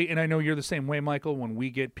really, and I know you're the same way, Michael, when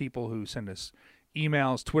we get people who send us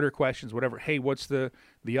emails, Twitter questions, whatever, hey, what's the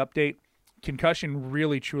update? Concussion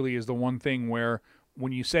really, truly is the one thing where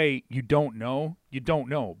when you say you don't know,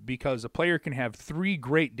 because a player can have 3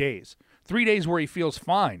 great days, 3 days where he feels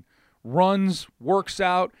fine, runs, works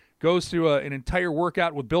out, goes through an entire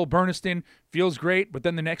workout with Bill Berniston, feels great, but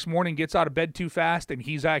then the next morning gets out of bed too fast, and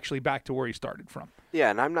he's actually back to where he started from. Yeah,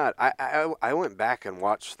 and I'm not. I went back and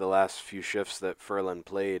watched the last few shifts that Ferland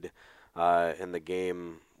played in the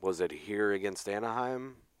game. Was it here against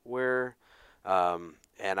Anaheim where?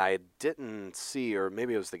 And I didn't see, or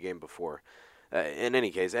maybe it was the game before. In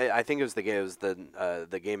any case, I think it was the game. It was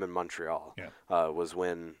the game in Montreal. Yeah. Was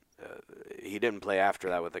when he didn't play after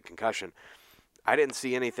that with a concussion. I didn't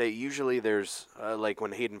see anything. Usually there's, like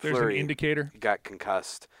when Hayden Fleury an indicator. got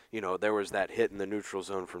concussed, there was that hit in the neutral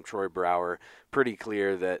zone from Troy Brouwer. Pretty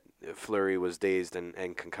clear that Fleury was dazed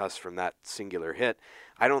and concussed from that singular hit.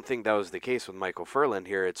 I don't think that was the case with Michael Ferland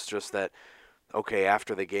here. It's just that, okay,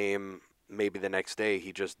 after the game, maybe the next day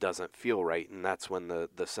he just doesn't feel right, and that's when the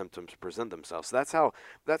symptoms present themselves. So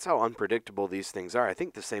that's how unpredictable these things are. I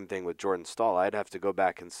think the same thing with Jordan Staal. I'd have to go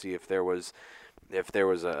back and see if there was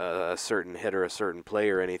a certain hit or a certain play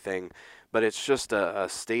or anything, but it's just a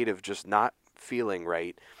state of just not feeling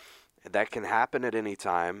right. That can happen at any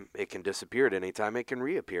time. It can disappear at any time. It can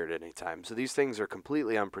reappear at any time. So these things are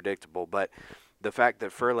completely unpredictable, but the fact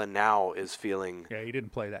that Ferland now is feeling... Yeah, he didn't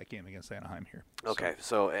play that game against Anaheim here. Okay,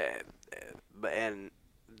 so and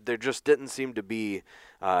there just didn't seem to be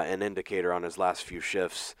an indicator on his last few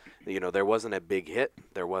shifts. There wasn't a big hit.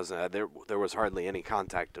 There was hardly any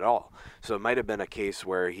contact at all. So it might have been a case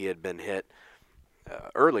where he had been hit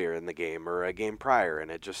earlier in the game or a game prior, and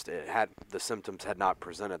the symptoms had not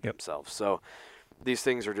presented themselves. So these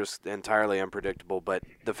things are just entirely unpredictable. But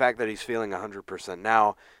the fact that he's feeling 100%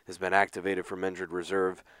 now, has been activated from injured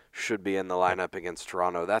reserve, should be in the lineup against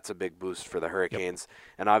Toronto. That's a big boost for the Hurricanes.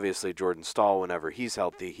 And obviously Jordan Staal, whenever he's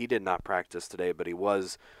healthy, he did not practice today, but he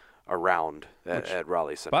was around at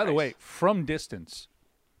Raleigh Center. By the way, from distance,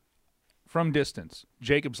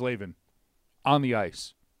 Jacob Slavin on the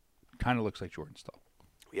ice kind of looks like Jordan Staal.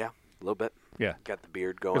 Yeah, a little bit. Yeah. Got the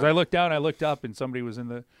beard going. Because I looked down, I looked up, and somebody was in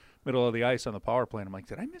the middle of the ice on the power play. And I'm like,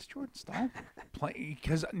 did I miss Jordan Staal playing?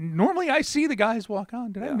 Because normally I see the guys walk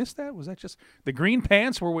on. Did I miss that? Was that just the green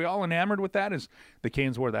pants? Were we all enamored with that? As the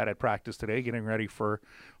Canes wore that at practice today, getting ready for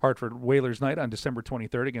Hartford Whalers night on December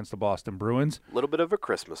 23rd against the Boston Bruins. A little bit of a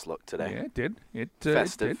Christmas look today. Yeah, it did.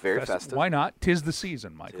 Festive, very festive. festive. Why not? 'Tis the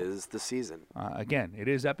season, Michael. 'Tis the season. Again, it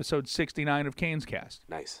is episode 69 of Canes Cast.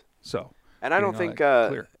 Nice. So, and I don't think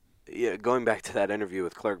clear. Going back to that interview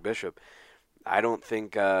with Clark Bishop, I don't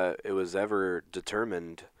think it was ever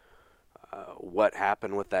determined what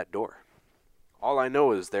happened with that door. All I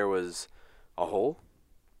know is there was a hole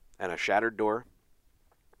and a shattered door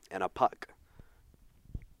and a puck.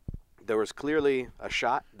 There was clearly a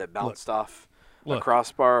shot that bounced off a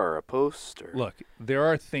crossbar or a post. Look, there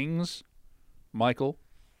are things, Michael,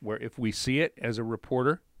 where if we see it as a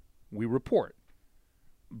reporter, we report.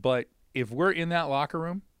 But if we're in that locker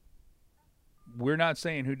room, we're not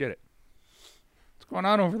saying who did it. What's going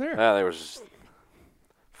on over there? There was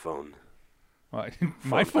phone. Well,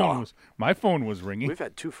 my phone was ringing. We've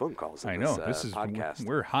had 2 phone calls. I know. This is podcast.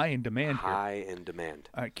 We're high in demand here. High in demand.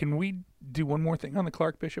 Can we do one more thing on the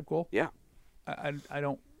Clark Bishop goal? Yeah. I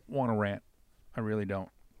don't want to rant. I really don't.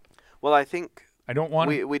 Well, I think I don't want.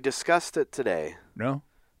 We discussed it today. No.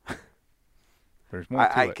 There's more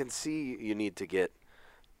to it. I can see you need to get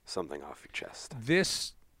something off your chest.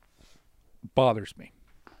 This bothers me.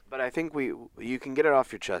 But I think you can get it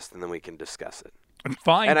off your chest, and then we can discuss it.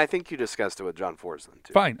 Fine. And I think you discussed it with John Forslund,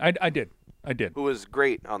 too. Fine. I did. I did. Who was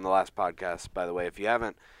great on the last podcast, by the way. If you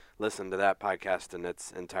haven't listened to that podcast in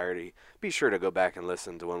its entirety, be sure to go back and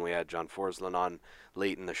listen to when we had John Forslund on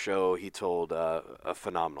late in the show. He told a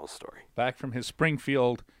phenomenal story. Back from his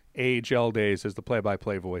Springfield AHL days as the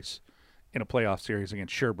play-by-play voice in a playoff series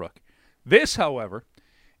against Sherbrooke. This, however,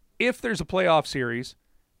 if there's a playoff series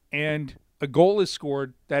and a goal is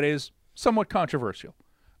scored that is somewhat controversial.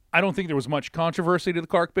 I don't think there was much controversy to the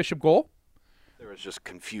Clark Bishop goal. There was just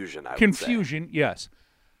confusion, I would say. Confusion, yes.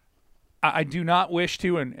 I do not wish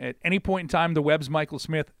to, and at any point in time, the Webb's Michael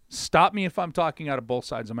Smith, stop me if I'm talking out of both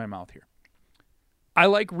sides of my mouth here. I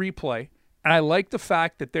like replay, and I like the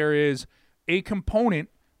fact that there is a component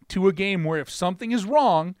to a game where if something is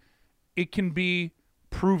wrong, it can be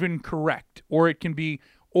proven correct, or it can be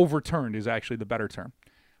overturned is actually the better term.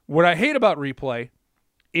 What I hate about replay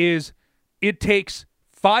is it takes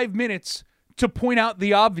 5 minutes to point out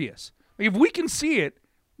the obvious. If we can see it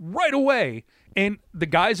right away, and the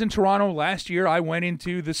guys in Toronto last year, I went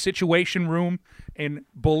into the situation room, and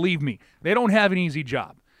believe me, they don't have an easy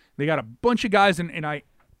job. They got a bunch of guys, and I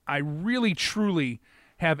really, truly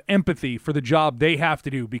have empathy for the job they have to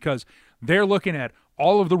do because they're looking at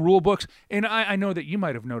all of the rule books. And I know that you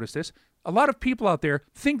might have noticed this. A lot of people out there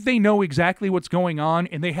think they know exactly what's going on,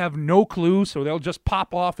 and they have no clue, so they'll just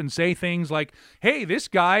pop off and say things like, hey, this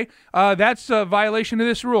guy, that's a violation of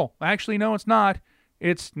this rule. Actually, no, it's not.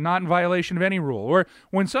 It's not in violation of any rule. Or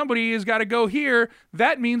when somebody has got to go here,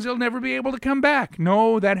 that means they'll never be able to come back.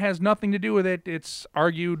 No, that has nothing to do with it. It's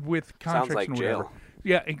argued with contracts. Sounds like and whatever. jail.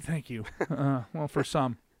 Yeah, thank you. Well, for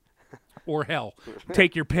some. Or hell.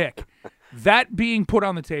 Take your pick. That being put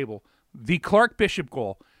on the table, the Clark Bishop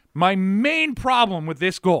goal, my main problem with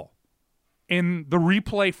this goal in the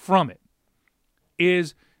replay from it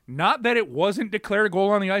is not that it wasn't declared a goal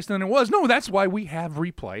on the ice and then it was. No, that's why we have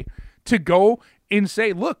replay to go and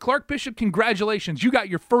say, look, Clark Bishop, congratulations. You got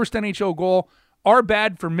your first NHL goal. Our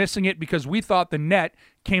bad for missing it because we thought the net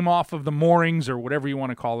came off of the moorings or whatever you want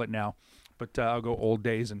to call it now. But I'll go old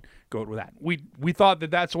days and go with that. We thought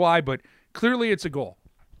that that's why, but clearly it's a goal.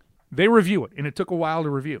 They review it, and it took a while to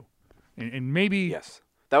review. And maybe... Yes.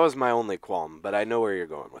 That was my only qualm, but I know where you're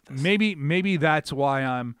going with this. Maybe that's why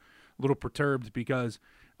I'm a little perturbed because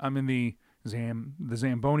I'm in the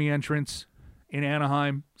Zamboni entrance in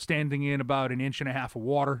Anaheim, standing in about 1.5 inches of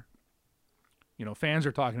water. You know, fans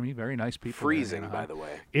are talking to me, very nice people. Freezing, by the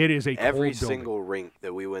way. It is a every cold single building. rink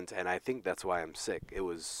that we went to, and I think that's why I'm sick. It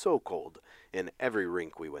was so cold in every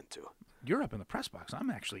rink we went to. You're up in the press box. I'm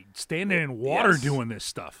actually standing in water doing this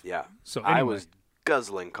stuff. Yeah. So anyway. I was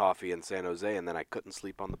guzzling coffee in San Jose, and then I couldn't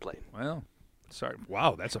sleep on the plane. Well, sorry.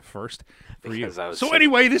 Wow, that's a first for you. So sick.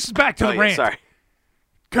 Anyway, this is back to the rant. Sorry.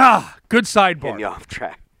 God, good sidebar. Getting you off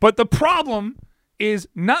track. But the problem is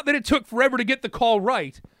not that it took forever to get the call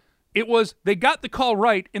right. It was they got the call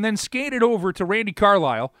right and then skated over to Randy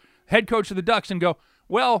Carlyle, head coach of the Ducks, and go,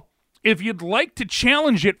 well, if you'd like to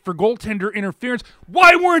challenge it for goaltender interference,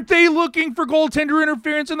 why weren't they looking for goaltender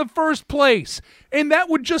interference in the first place? And that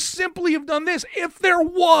would just simply have done this if there's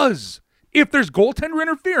goaltender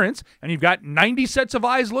interference and you've got 90 sets of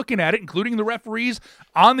eyes looking at it, including the referees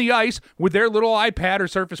on the ice with their little iPad or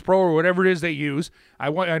Surface Pro or whatever it is they use. I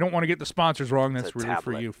don't want to get the sponsors wrong. That's really tablet.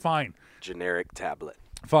 For you. Fine. Generic tablet.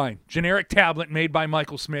 Fine. Generic tablet made by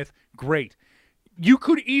Michael Smith. Great. You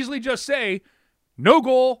could easily just say, no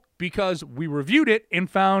goal, because we reviewed it and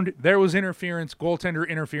found there was interference, goaltender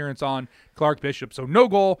interference on Clark Bishop. So no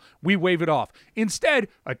goal, we wave it off. Instead,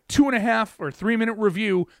 a 2.5 or 3 minute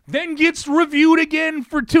review then gets reviewed again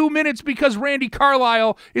for 2 minutes because Randy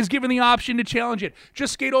Carlyle is given the option to challenge it.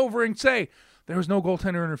 Just skate over and say, there was no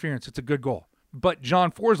goaltender interference. It's a good goal. But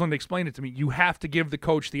John Forslund explained it to me. You have to give the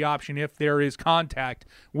coach the option if there is contact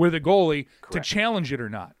with a goalie to challenge it or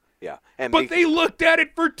not. Yeah, but they looked at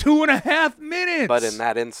it for 2.5 minutes. But in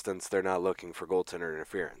that instance, they're not looking for goaltender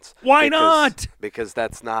interference. Why not? Because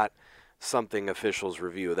that's not something officials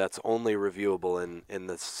review. That's only reviewable in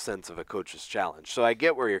the sense of a coach's challenge. So I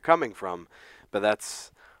get where you're coming from, but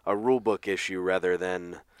that's a rule book issue rather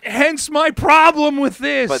than... Hence my problem with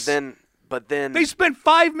this. But then they spent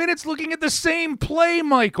 5 minutes looking at the same play,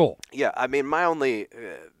 Michael. Yeah, I mean, my only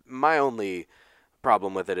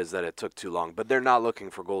problem with it is that it took too long. But they're not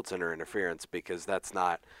looking for goaltender interference because that's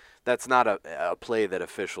not a play that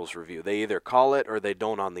officials review. They either call it or they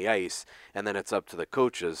don't on the ice, and then it's up to the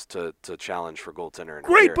coaches to challenge for goaltender interference.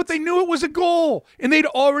 Great, but they knew it was a goal, and they'd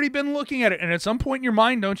already been looking at it. And at some point in your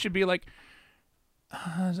mind, don't you be like,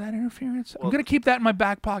 is that interference? I'm going to keep that in my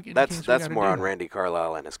back pocket. That's more on Randy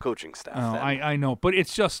Carlyle and his coaching staff. Oh, I know, but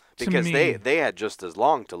it's just because to me, they had just as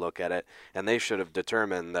long to look at it, and they should have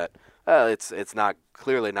determined that, It's not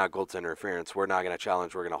clearly not goaltender interference. We're not going to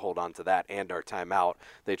challenge. We're going to hold on to that and our timeout.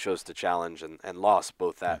 They chose to challenge and lost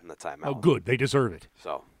both that and the timeout. Oh, good. They deserve it.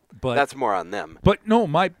 So But that's more on them. But no,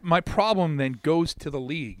 my problem then goes to the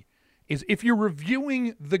league is if you're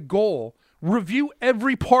reviewing the goal, review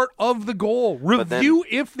every part of the goal. Review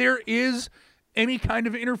if there is any kind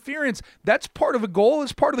of interference. That's part of a goal.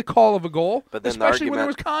 It's part of the call of a goal, but then especially when there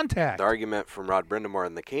was contact. The argument from Rod Brindamore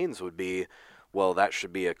and the Canes would be, well, that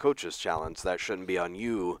should be a coach's challenge. That shouldn't be on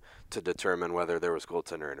you to determine whether there was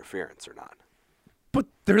goaltender interference or not. But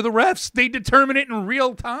they're the refs. They determine it in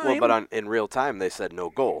real time. Well, but in real time, they said no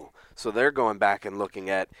goal. So they're going back and looking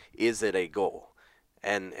at, is it a goal?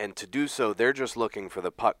 And to do so, they're just looking for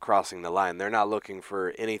the puck crossing the line. They're not looking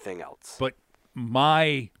for anything else. But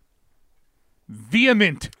my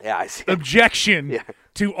vehement objection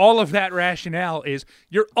to all of that rationale is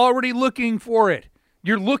you're already looking for it.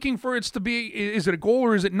 You're looking for it to be, is it a goal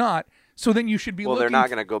or is it not? So then you should be looking. Well, they're not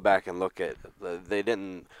going to go back and look at, they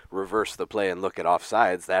didn't reverse the play and look at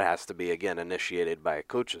offsides. That has to be, again, initiated by a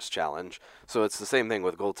coach's challenge. So it's the same thing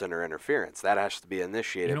with goaltender interference. That has to be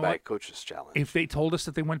initiated by a coach's challenge. If they told us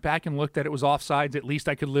that they went back and looked at it was offsides, at least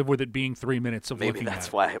I could live with it being 3 minutes of looking at it. Maybe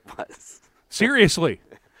that's why it was. Seriously.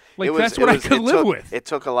 That's what I could live with. It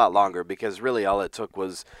took a lot longer because really all it took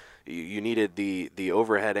was you needed the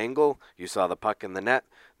overhead angle. You saw the puck in the net,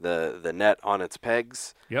 the net on its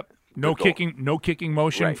pegs. Yep. No kicking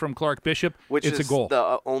motion from Clark Bishop. Which it's is a goal.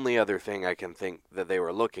 The only other thing I can think that they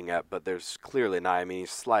were looking at, but there's clearly not. I mean,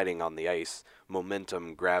 he's sliding on the ice.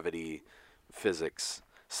 Momentum, gravity, physics,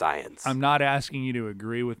 science. I'm not asking you to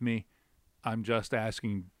agree with me. I'm just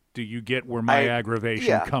asking, do you get where my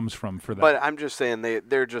aggravation comes from for that? But I'm just saying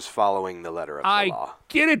they're just following the letter of the law. I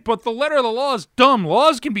get it, but the letter of the law is dumb.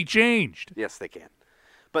 Laws can be changed. Yes, they can.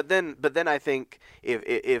 But then I think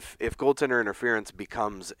if goaltender interference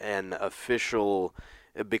becomes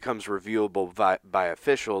it becomes reviewable by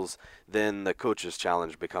officials, then the coach's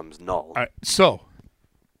challenge becomes null. And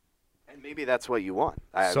maybe that's what you want.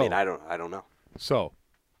 I mean, I don't know. So,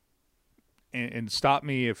 and stop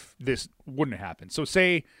me if this wouldn't happen. So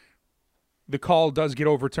say the call does get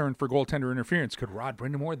overturned for goaltender interference. Could Rod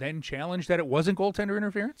Brindamore then challenge that it wasn't goaltender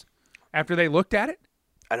interference after they looked at it?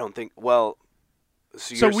 I don't think. Well.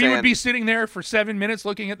 So we would be sitting there for 7 minutes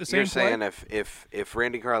looking at the same play? You're saying if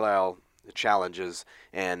Randy Carlyle challenges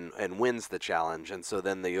and wins the challenge, and so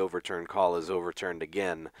then the overturned call is overturned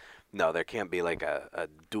again, no, there can't be like a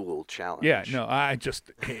dual challenge. Yeah, no,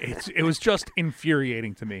 it was just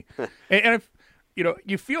infuriating to me. And if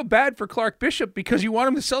you feel bad for Clark Bishop because you want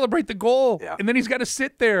him to celebrate the goal, and then he's got to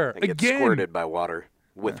sit there and again. Get squirted by water,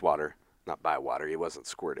 with water. Not by water. He wasn't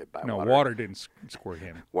squirted by water. No, water didn't squirt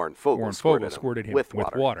him. Warren Fogle squirted him with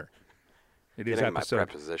water. It is episode. My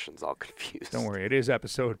prepositions all confused. Don't worry. It is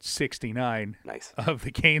episode 69 of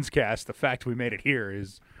the Canes cast. The fact we made it here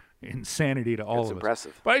is insanity to all of us. It's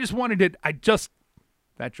impressive. But I just wanted it.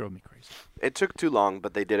 That drove me crazy. It took too long,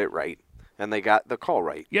 but they did it right, and they got the call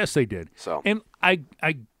right. Yes, they did. So, and I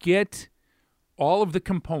get all of the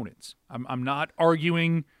components. I'm not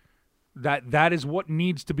arguing that is what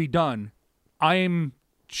needs to be done. I am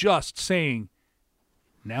just saying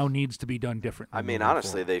now needs to be done differently. I mean,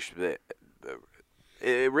 honestly, they should.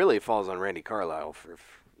 It really falls on Randy Carlyle for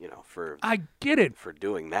I get it for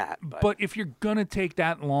doing that. But if you're gonna take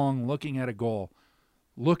that long looking at a goal,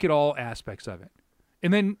 look at all aspects of it,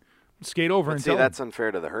 and then skate over and see. That's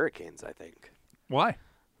unfair to the Hurricanes, I think. Why?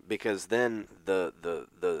 Because then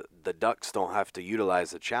the Ducks don't have to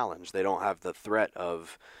utilize a challenge. They don't have the threat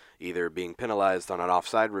of either being penalized on an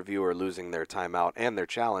offside review or losing their timeout and their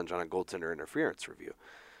challenge on a goaltender interference review.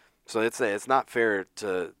 So it's not fair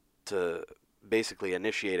to basically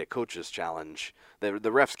initiate a coach's challenge. The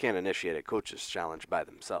refs can't initiate a coach's challenge by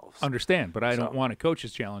themselves. Understand, but I don't want a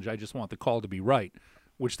coach's challenge. I just want the call to be right,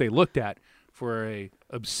 which they looked at for a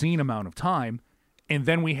obscene amount of time, and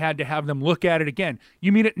then we had to have them look at it again.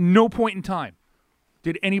 You mean at no point in time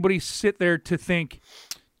did anybody sit there to think,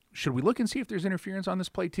 should we look and see if there's interference on this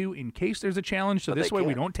play too, in case there's a challenge, so this way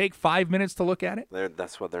we don't take 5 minutes to look at it?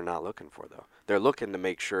 That's what they're not looking for, though. They're looking to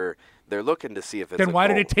make sure. They're looking to see if it's then why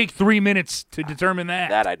did it take 3 minutes to determine that?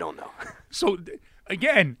 That I don't know. So,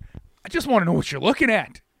 again, I just want to know what you're looking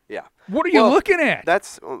at. Yeah. What are you looking at?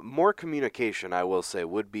 That's more communication, I will say,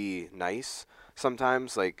 would be nice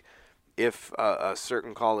sometimes. Like, if a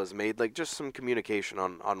certain call is made, like just some communication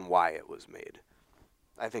on why it was made.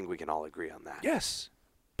 I think we can all agree on that. Yes.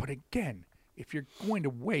 But again, if you're going to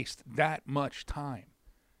waste that much time,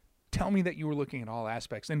 tell me that you were looking at all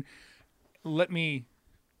aspects. And let me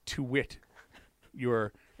to wit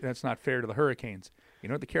that's not fair to the Hurricanes. You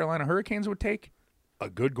know what the Carolina Hurricanes would take? A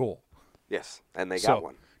good goal. Yes, and they got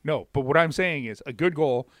one. No, but what I'm saying is a good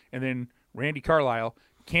goal, and then Randy Carlyle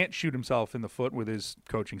can't shoot himself in the foot with his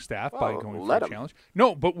coaching staff by going for a challenge.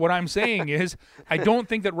 No, but what I'm saying is I don't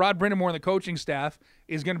think that Rod Brind'Amour and the coaching staff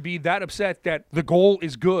is going to be that upset that the goal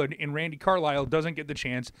is good and Randy Carlyle doesn't get the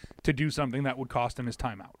chance to do something that would cost him his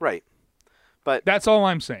timeout. Right. But that's all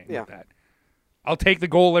I'm saying with that. I'll take the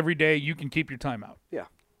goal every day. You can keep your timeout. Yeah.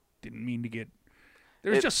 Didn't mean to get –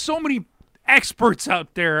 there's just so many experts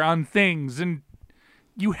out there on things, and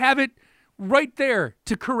you have it right there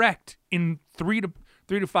to correct in 3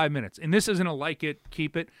 to 5 minutes. And this isn't a like it,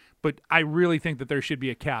 keep it, but I really think that there should be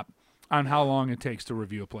a cap on how long it takes to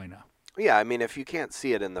review a play now. Yeah, I mean, if you can't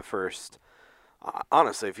see it in the first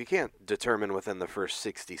honestly, if you can't determine within the first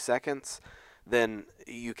 60 seconds, then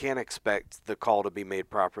you can't expect the call to be made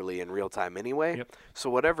properly in real time anyway. Yep. So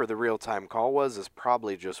whatever the real time call was is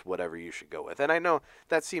probably just whatever you should go with. And I know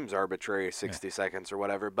that seems arbitrary, 60 seconds or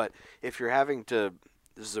whatever, but if you're having to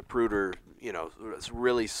Zapruder,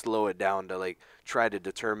 really slow it down to like try to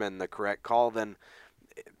determine the correct call, then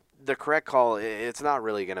the correct call, it's not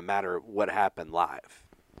really going to matter what happened live.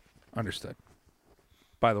 Understood.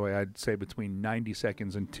 By the way, I'd say between 90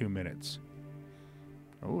 seconds and 2 minutes.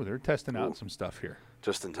 Oh, they're testing out some stuff here.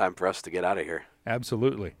 Just in time for us to get out of here.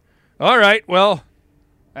 Absolutely. All right. Well,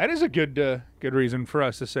 that is a good reason for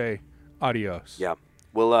us to say adios. Yeah.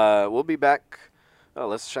 We'll be back. Oh,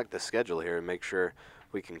 let's check the schedule here and make sure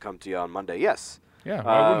we can come to you on Monday. Yes. Yeah,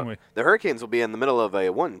 why wouldn't we? The Hurricanes will be in the middle of a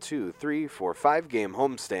 5-game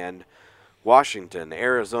homestand. Washington,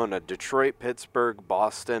 Arizona, Detroit, Pittsburgh,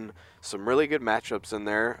 Boston. Some really good matchups in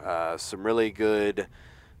there. Some really good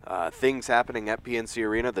things happening at PNC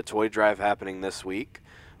Arena. The toy drive happening this week.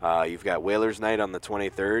 You've got Whalers Night on the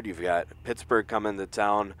 23rd. You've got Pittsburgh coming to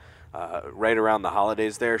town right around the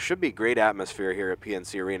holidays there. Should be great atmosphere here at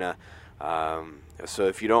PNC Arena. So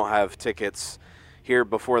if you don't have tickets here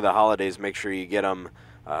before the holidays, make sure you get them.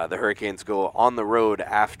 The Hurricanes go on the road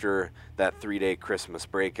after that 3-day Christmas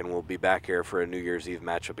break, and we'll be back here for a New Year's Eve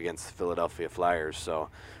matchup against the Philadelphia Flyers. So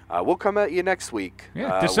we'll come at you next week.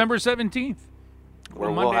 Yeah, December 17th.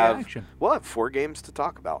 Where Monday action. We'll have 4 games to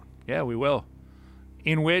talk about. Yeah, we will.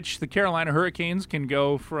 In which the Carolina Hurricanes can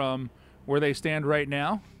go from where they stand right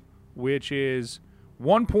now, which is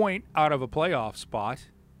 1 point out of a playoff spot,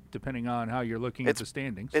 depending on how you're looking at the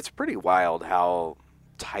standings. It's pretty wild how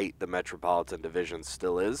tight the Metropolitan Division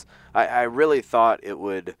still is. I really thought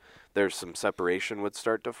there's some separation would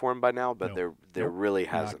start to form by now, but there really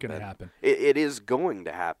hasn't been. Not going to happen. It is going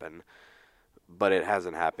to happen, but it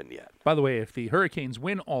hasn't happened yet. By the way, if the Hurricanes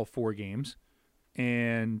win all 4 games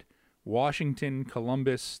and Washington,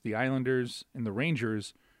 Columbus, the Islanders, and the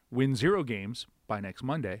Rangers win 0 games by next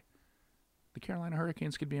Monday, the Carolina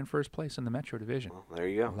Hurricanes could be in first place in the Metro Division. Well, there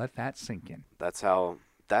you go. Let that sink in. That's how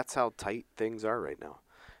tight things are right now.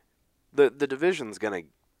 The division's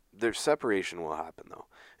their separation will happen though,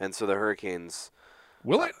 and so the Hurricanes.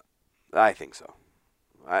 Will it? I think so.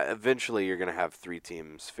 Eventually, you're going to have 3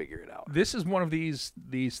 teams figure it out. This is one of these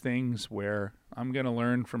things where I'm going to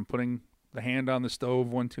learn from putting the hand on the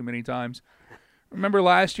stove one too many times. Remember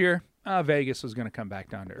last year? Vegas was going to come back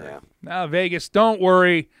down to earth. Yeah. Now Vegas, don't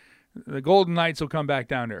worry. The Golden Knights will come back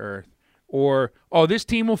down to earth. Or, this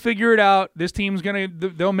team will figure it out. This team's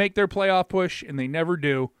they'll make their playoff push, and they never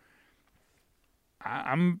do.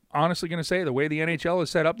 I'm honestly going to say the way the NHL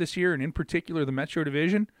is set up this year, and in particular the Metro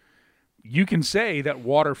Division, you can say that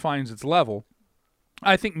water finds its level.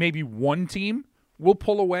 I think maybe 1 team will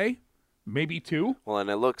pull away, maybe 2. Well,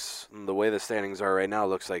 and it looks, the way the standings are right now, it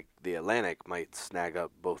looks like the Atlantic might snag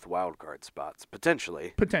up both wild card spots,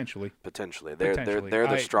 potentially. Potentially. They're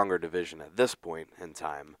the stronger division at this point in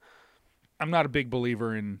time. I'm not a big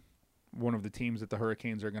believer in one of the teams that the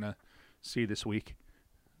Hurricanes are going to see this week.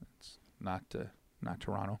 It's not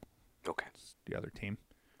Toronto. Okay. It's the other team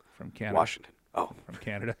from Canada. Washington. Oh. From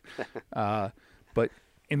Canada. But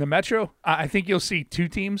in the Metro, I think you'll see 2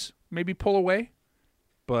 teams maybe pull away.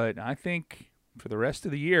 But I think for the rest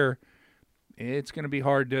of the year, it's going to be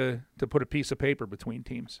hard to put a piece of paper between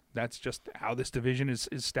teams. That's just how this division is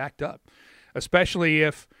stacked up, especially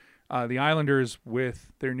if the Islanders,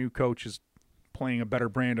 with their new coach, is playing a better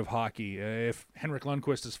brand of hockey. If Henrik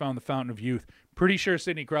Lundqvist has found the fountain of youth, pretty sure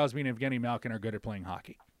Sidney Crosby and Evgeny Malkin are good at playing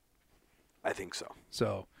hockey. I think so.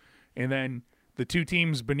 So, and then the 2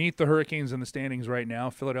 teams beneath the Hurricanes in the standings right now,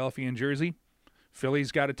 Philadelphia and Jersey.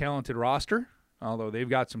 Philly's got a talented roster, although they've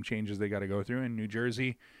got some changes they got to go through. In New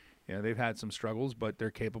Jersey, they've had some struggles, but they're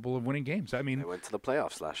capable of winning games. I mean, they went to the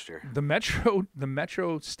playoffs last year. The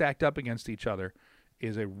Metro stacked up against each other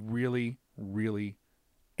is a really, really,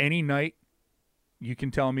 any night you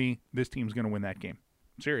can tell me this team's going to win that game.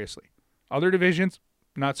 Seriously. Other divisions,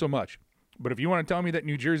 not so much. But if you want to tell me that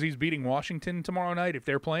New Jersey's beating Washington tomorrow night, if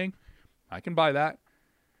they're playing, I can buy that.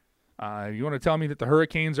 If you want to tell me that the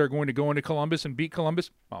Hurricanes are going to go into Columbus and beat Columbus,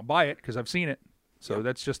 I'll buy it because I've seen it. So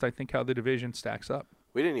that's just, I think, how the division stacks up.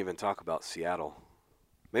 We didn't even talk about Seattle.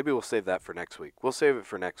 Maybe we'll save that for next week. We'll save it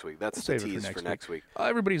for next week. That's the tease for next week.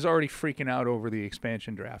 Everybody's already freaking out over the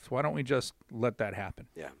expansion draft. Why don't we just let that happen?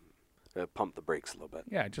 Yeah. Pump the brakes a little bit.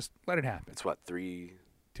 Yeah, just let it happen. It's what, 2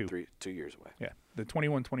 years away. Yeah. The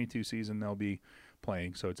 21-22 season they'll be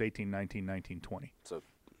playing, so it's 18-19, 19-20. So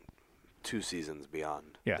 2 seasons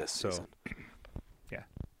beyond this so, season. Yeah.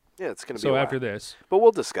 Yeah, it's going to be So after this. But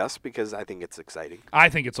we'll discuss because I think it's exciting. I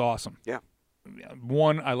think it's awesome. Yeah.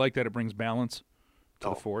 One, I like that it brings balance to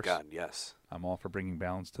the Force. God, yes. I'm all for bringing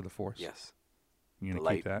balance to the Force. Yes. You going to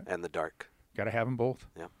to keep that? And the dark. Got to have them both.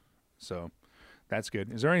 Yeah. So that's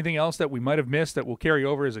good. Is there anything else that we might have missed that will carry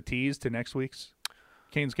over as a tease to next week's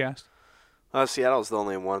Canes Cast? Seattle's the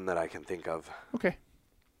only one that I can think of. Okay.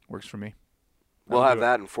 Works for me. We'll have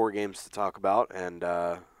that and 4 games to talk about and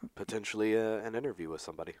potentially an interview with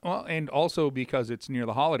somebody. Well, and also because it's near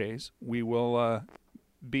the holidays, we will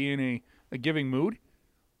be in a giving mood,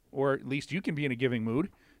 or at least you can be in a giving mood.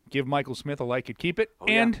 Give Michael Smith a like it, keep it.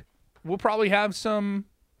 And we'll probably have some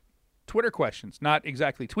Twitter questions. Not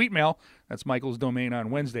exactly tweet mail. That's Michael's domain on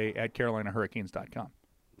Wednesday at CarolinaHurricanes.com.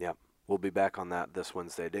 Yep. We'll be back on that this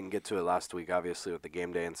Wednesday. Didn't get to it last week, obviously, with the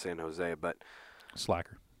game day in San Jose, but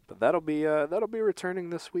slacker. But that'll be returning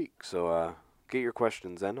this week. So get your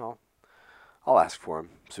questions in. I'll ask for them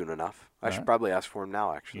soon enough. I should probably ask for them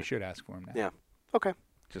now. Actually, you should ask for them now. Yeah. Okay.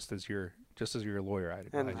 Just as your lawyer, I'd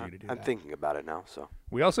advise you to do that. I'm thinking about it now. So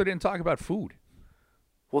we also didn't talk about food.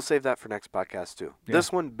 We'll save that for next podcast too. Yeah.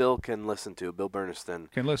 This one Bill can listen to. Bill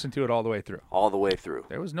Berniston can listen to it all the way through. All the way through.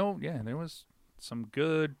 There was some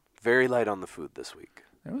good. Very light on the food this week.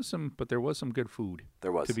 There was some good food.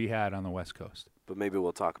 There was to be had on the West Coast. But maybe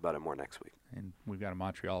we'll talk about it more next week. And we've got a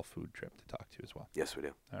Montreal food trip to talk to as well. Yes, we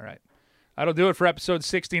do. All right. That'll do it for episode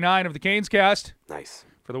 69 of the Canes Cast. Nice.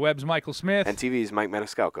 For the Web's Michael Smith. And TV's Mike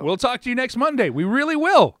Maniscalco. We'll talk to you next Monday. We really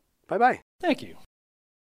will. Bye-bye. Thank you.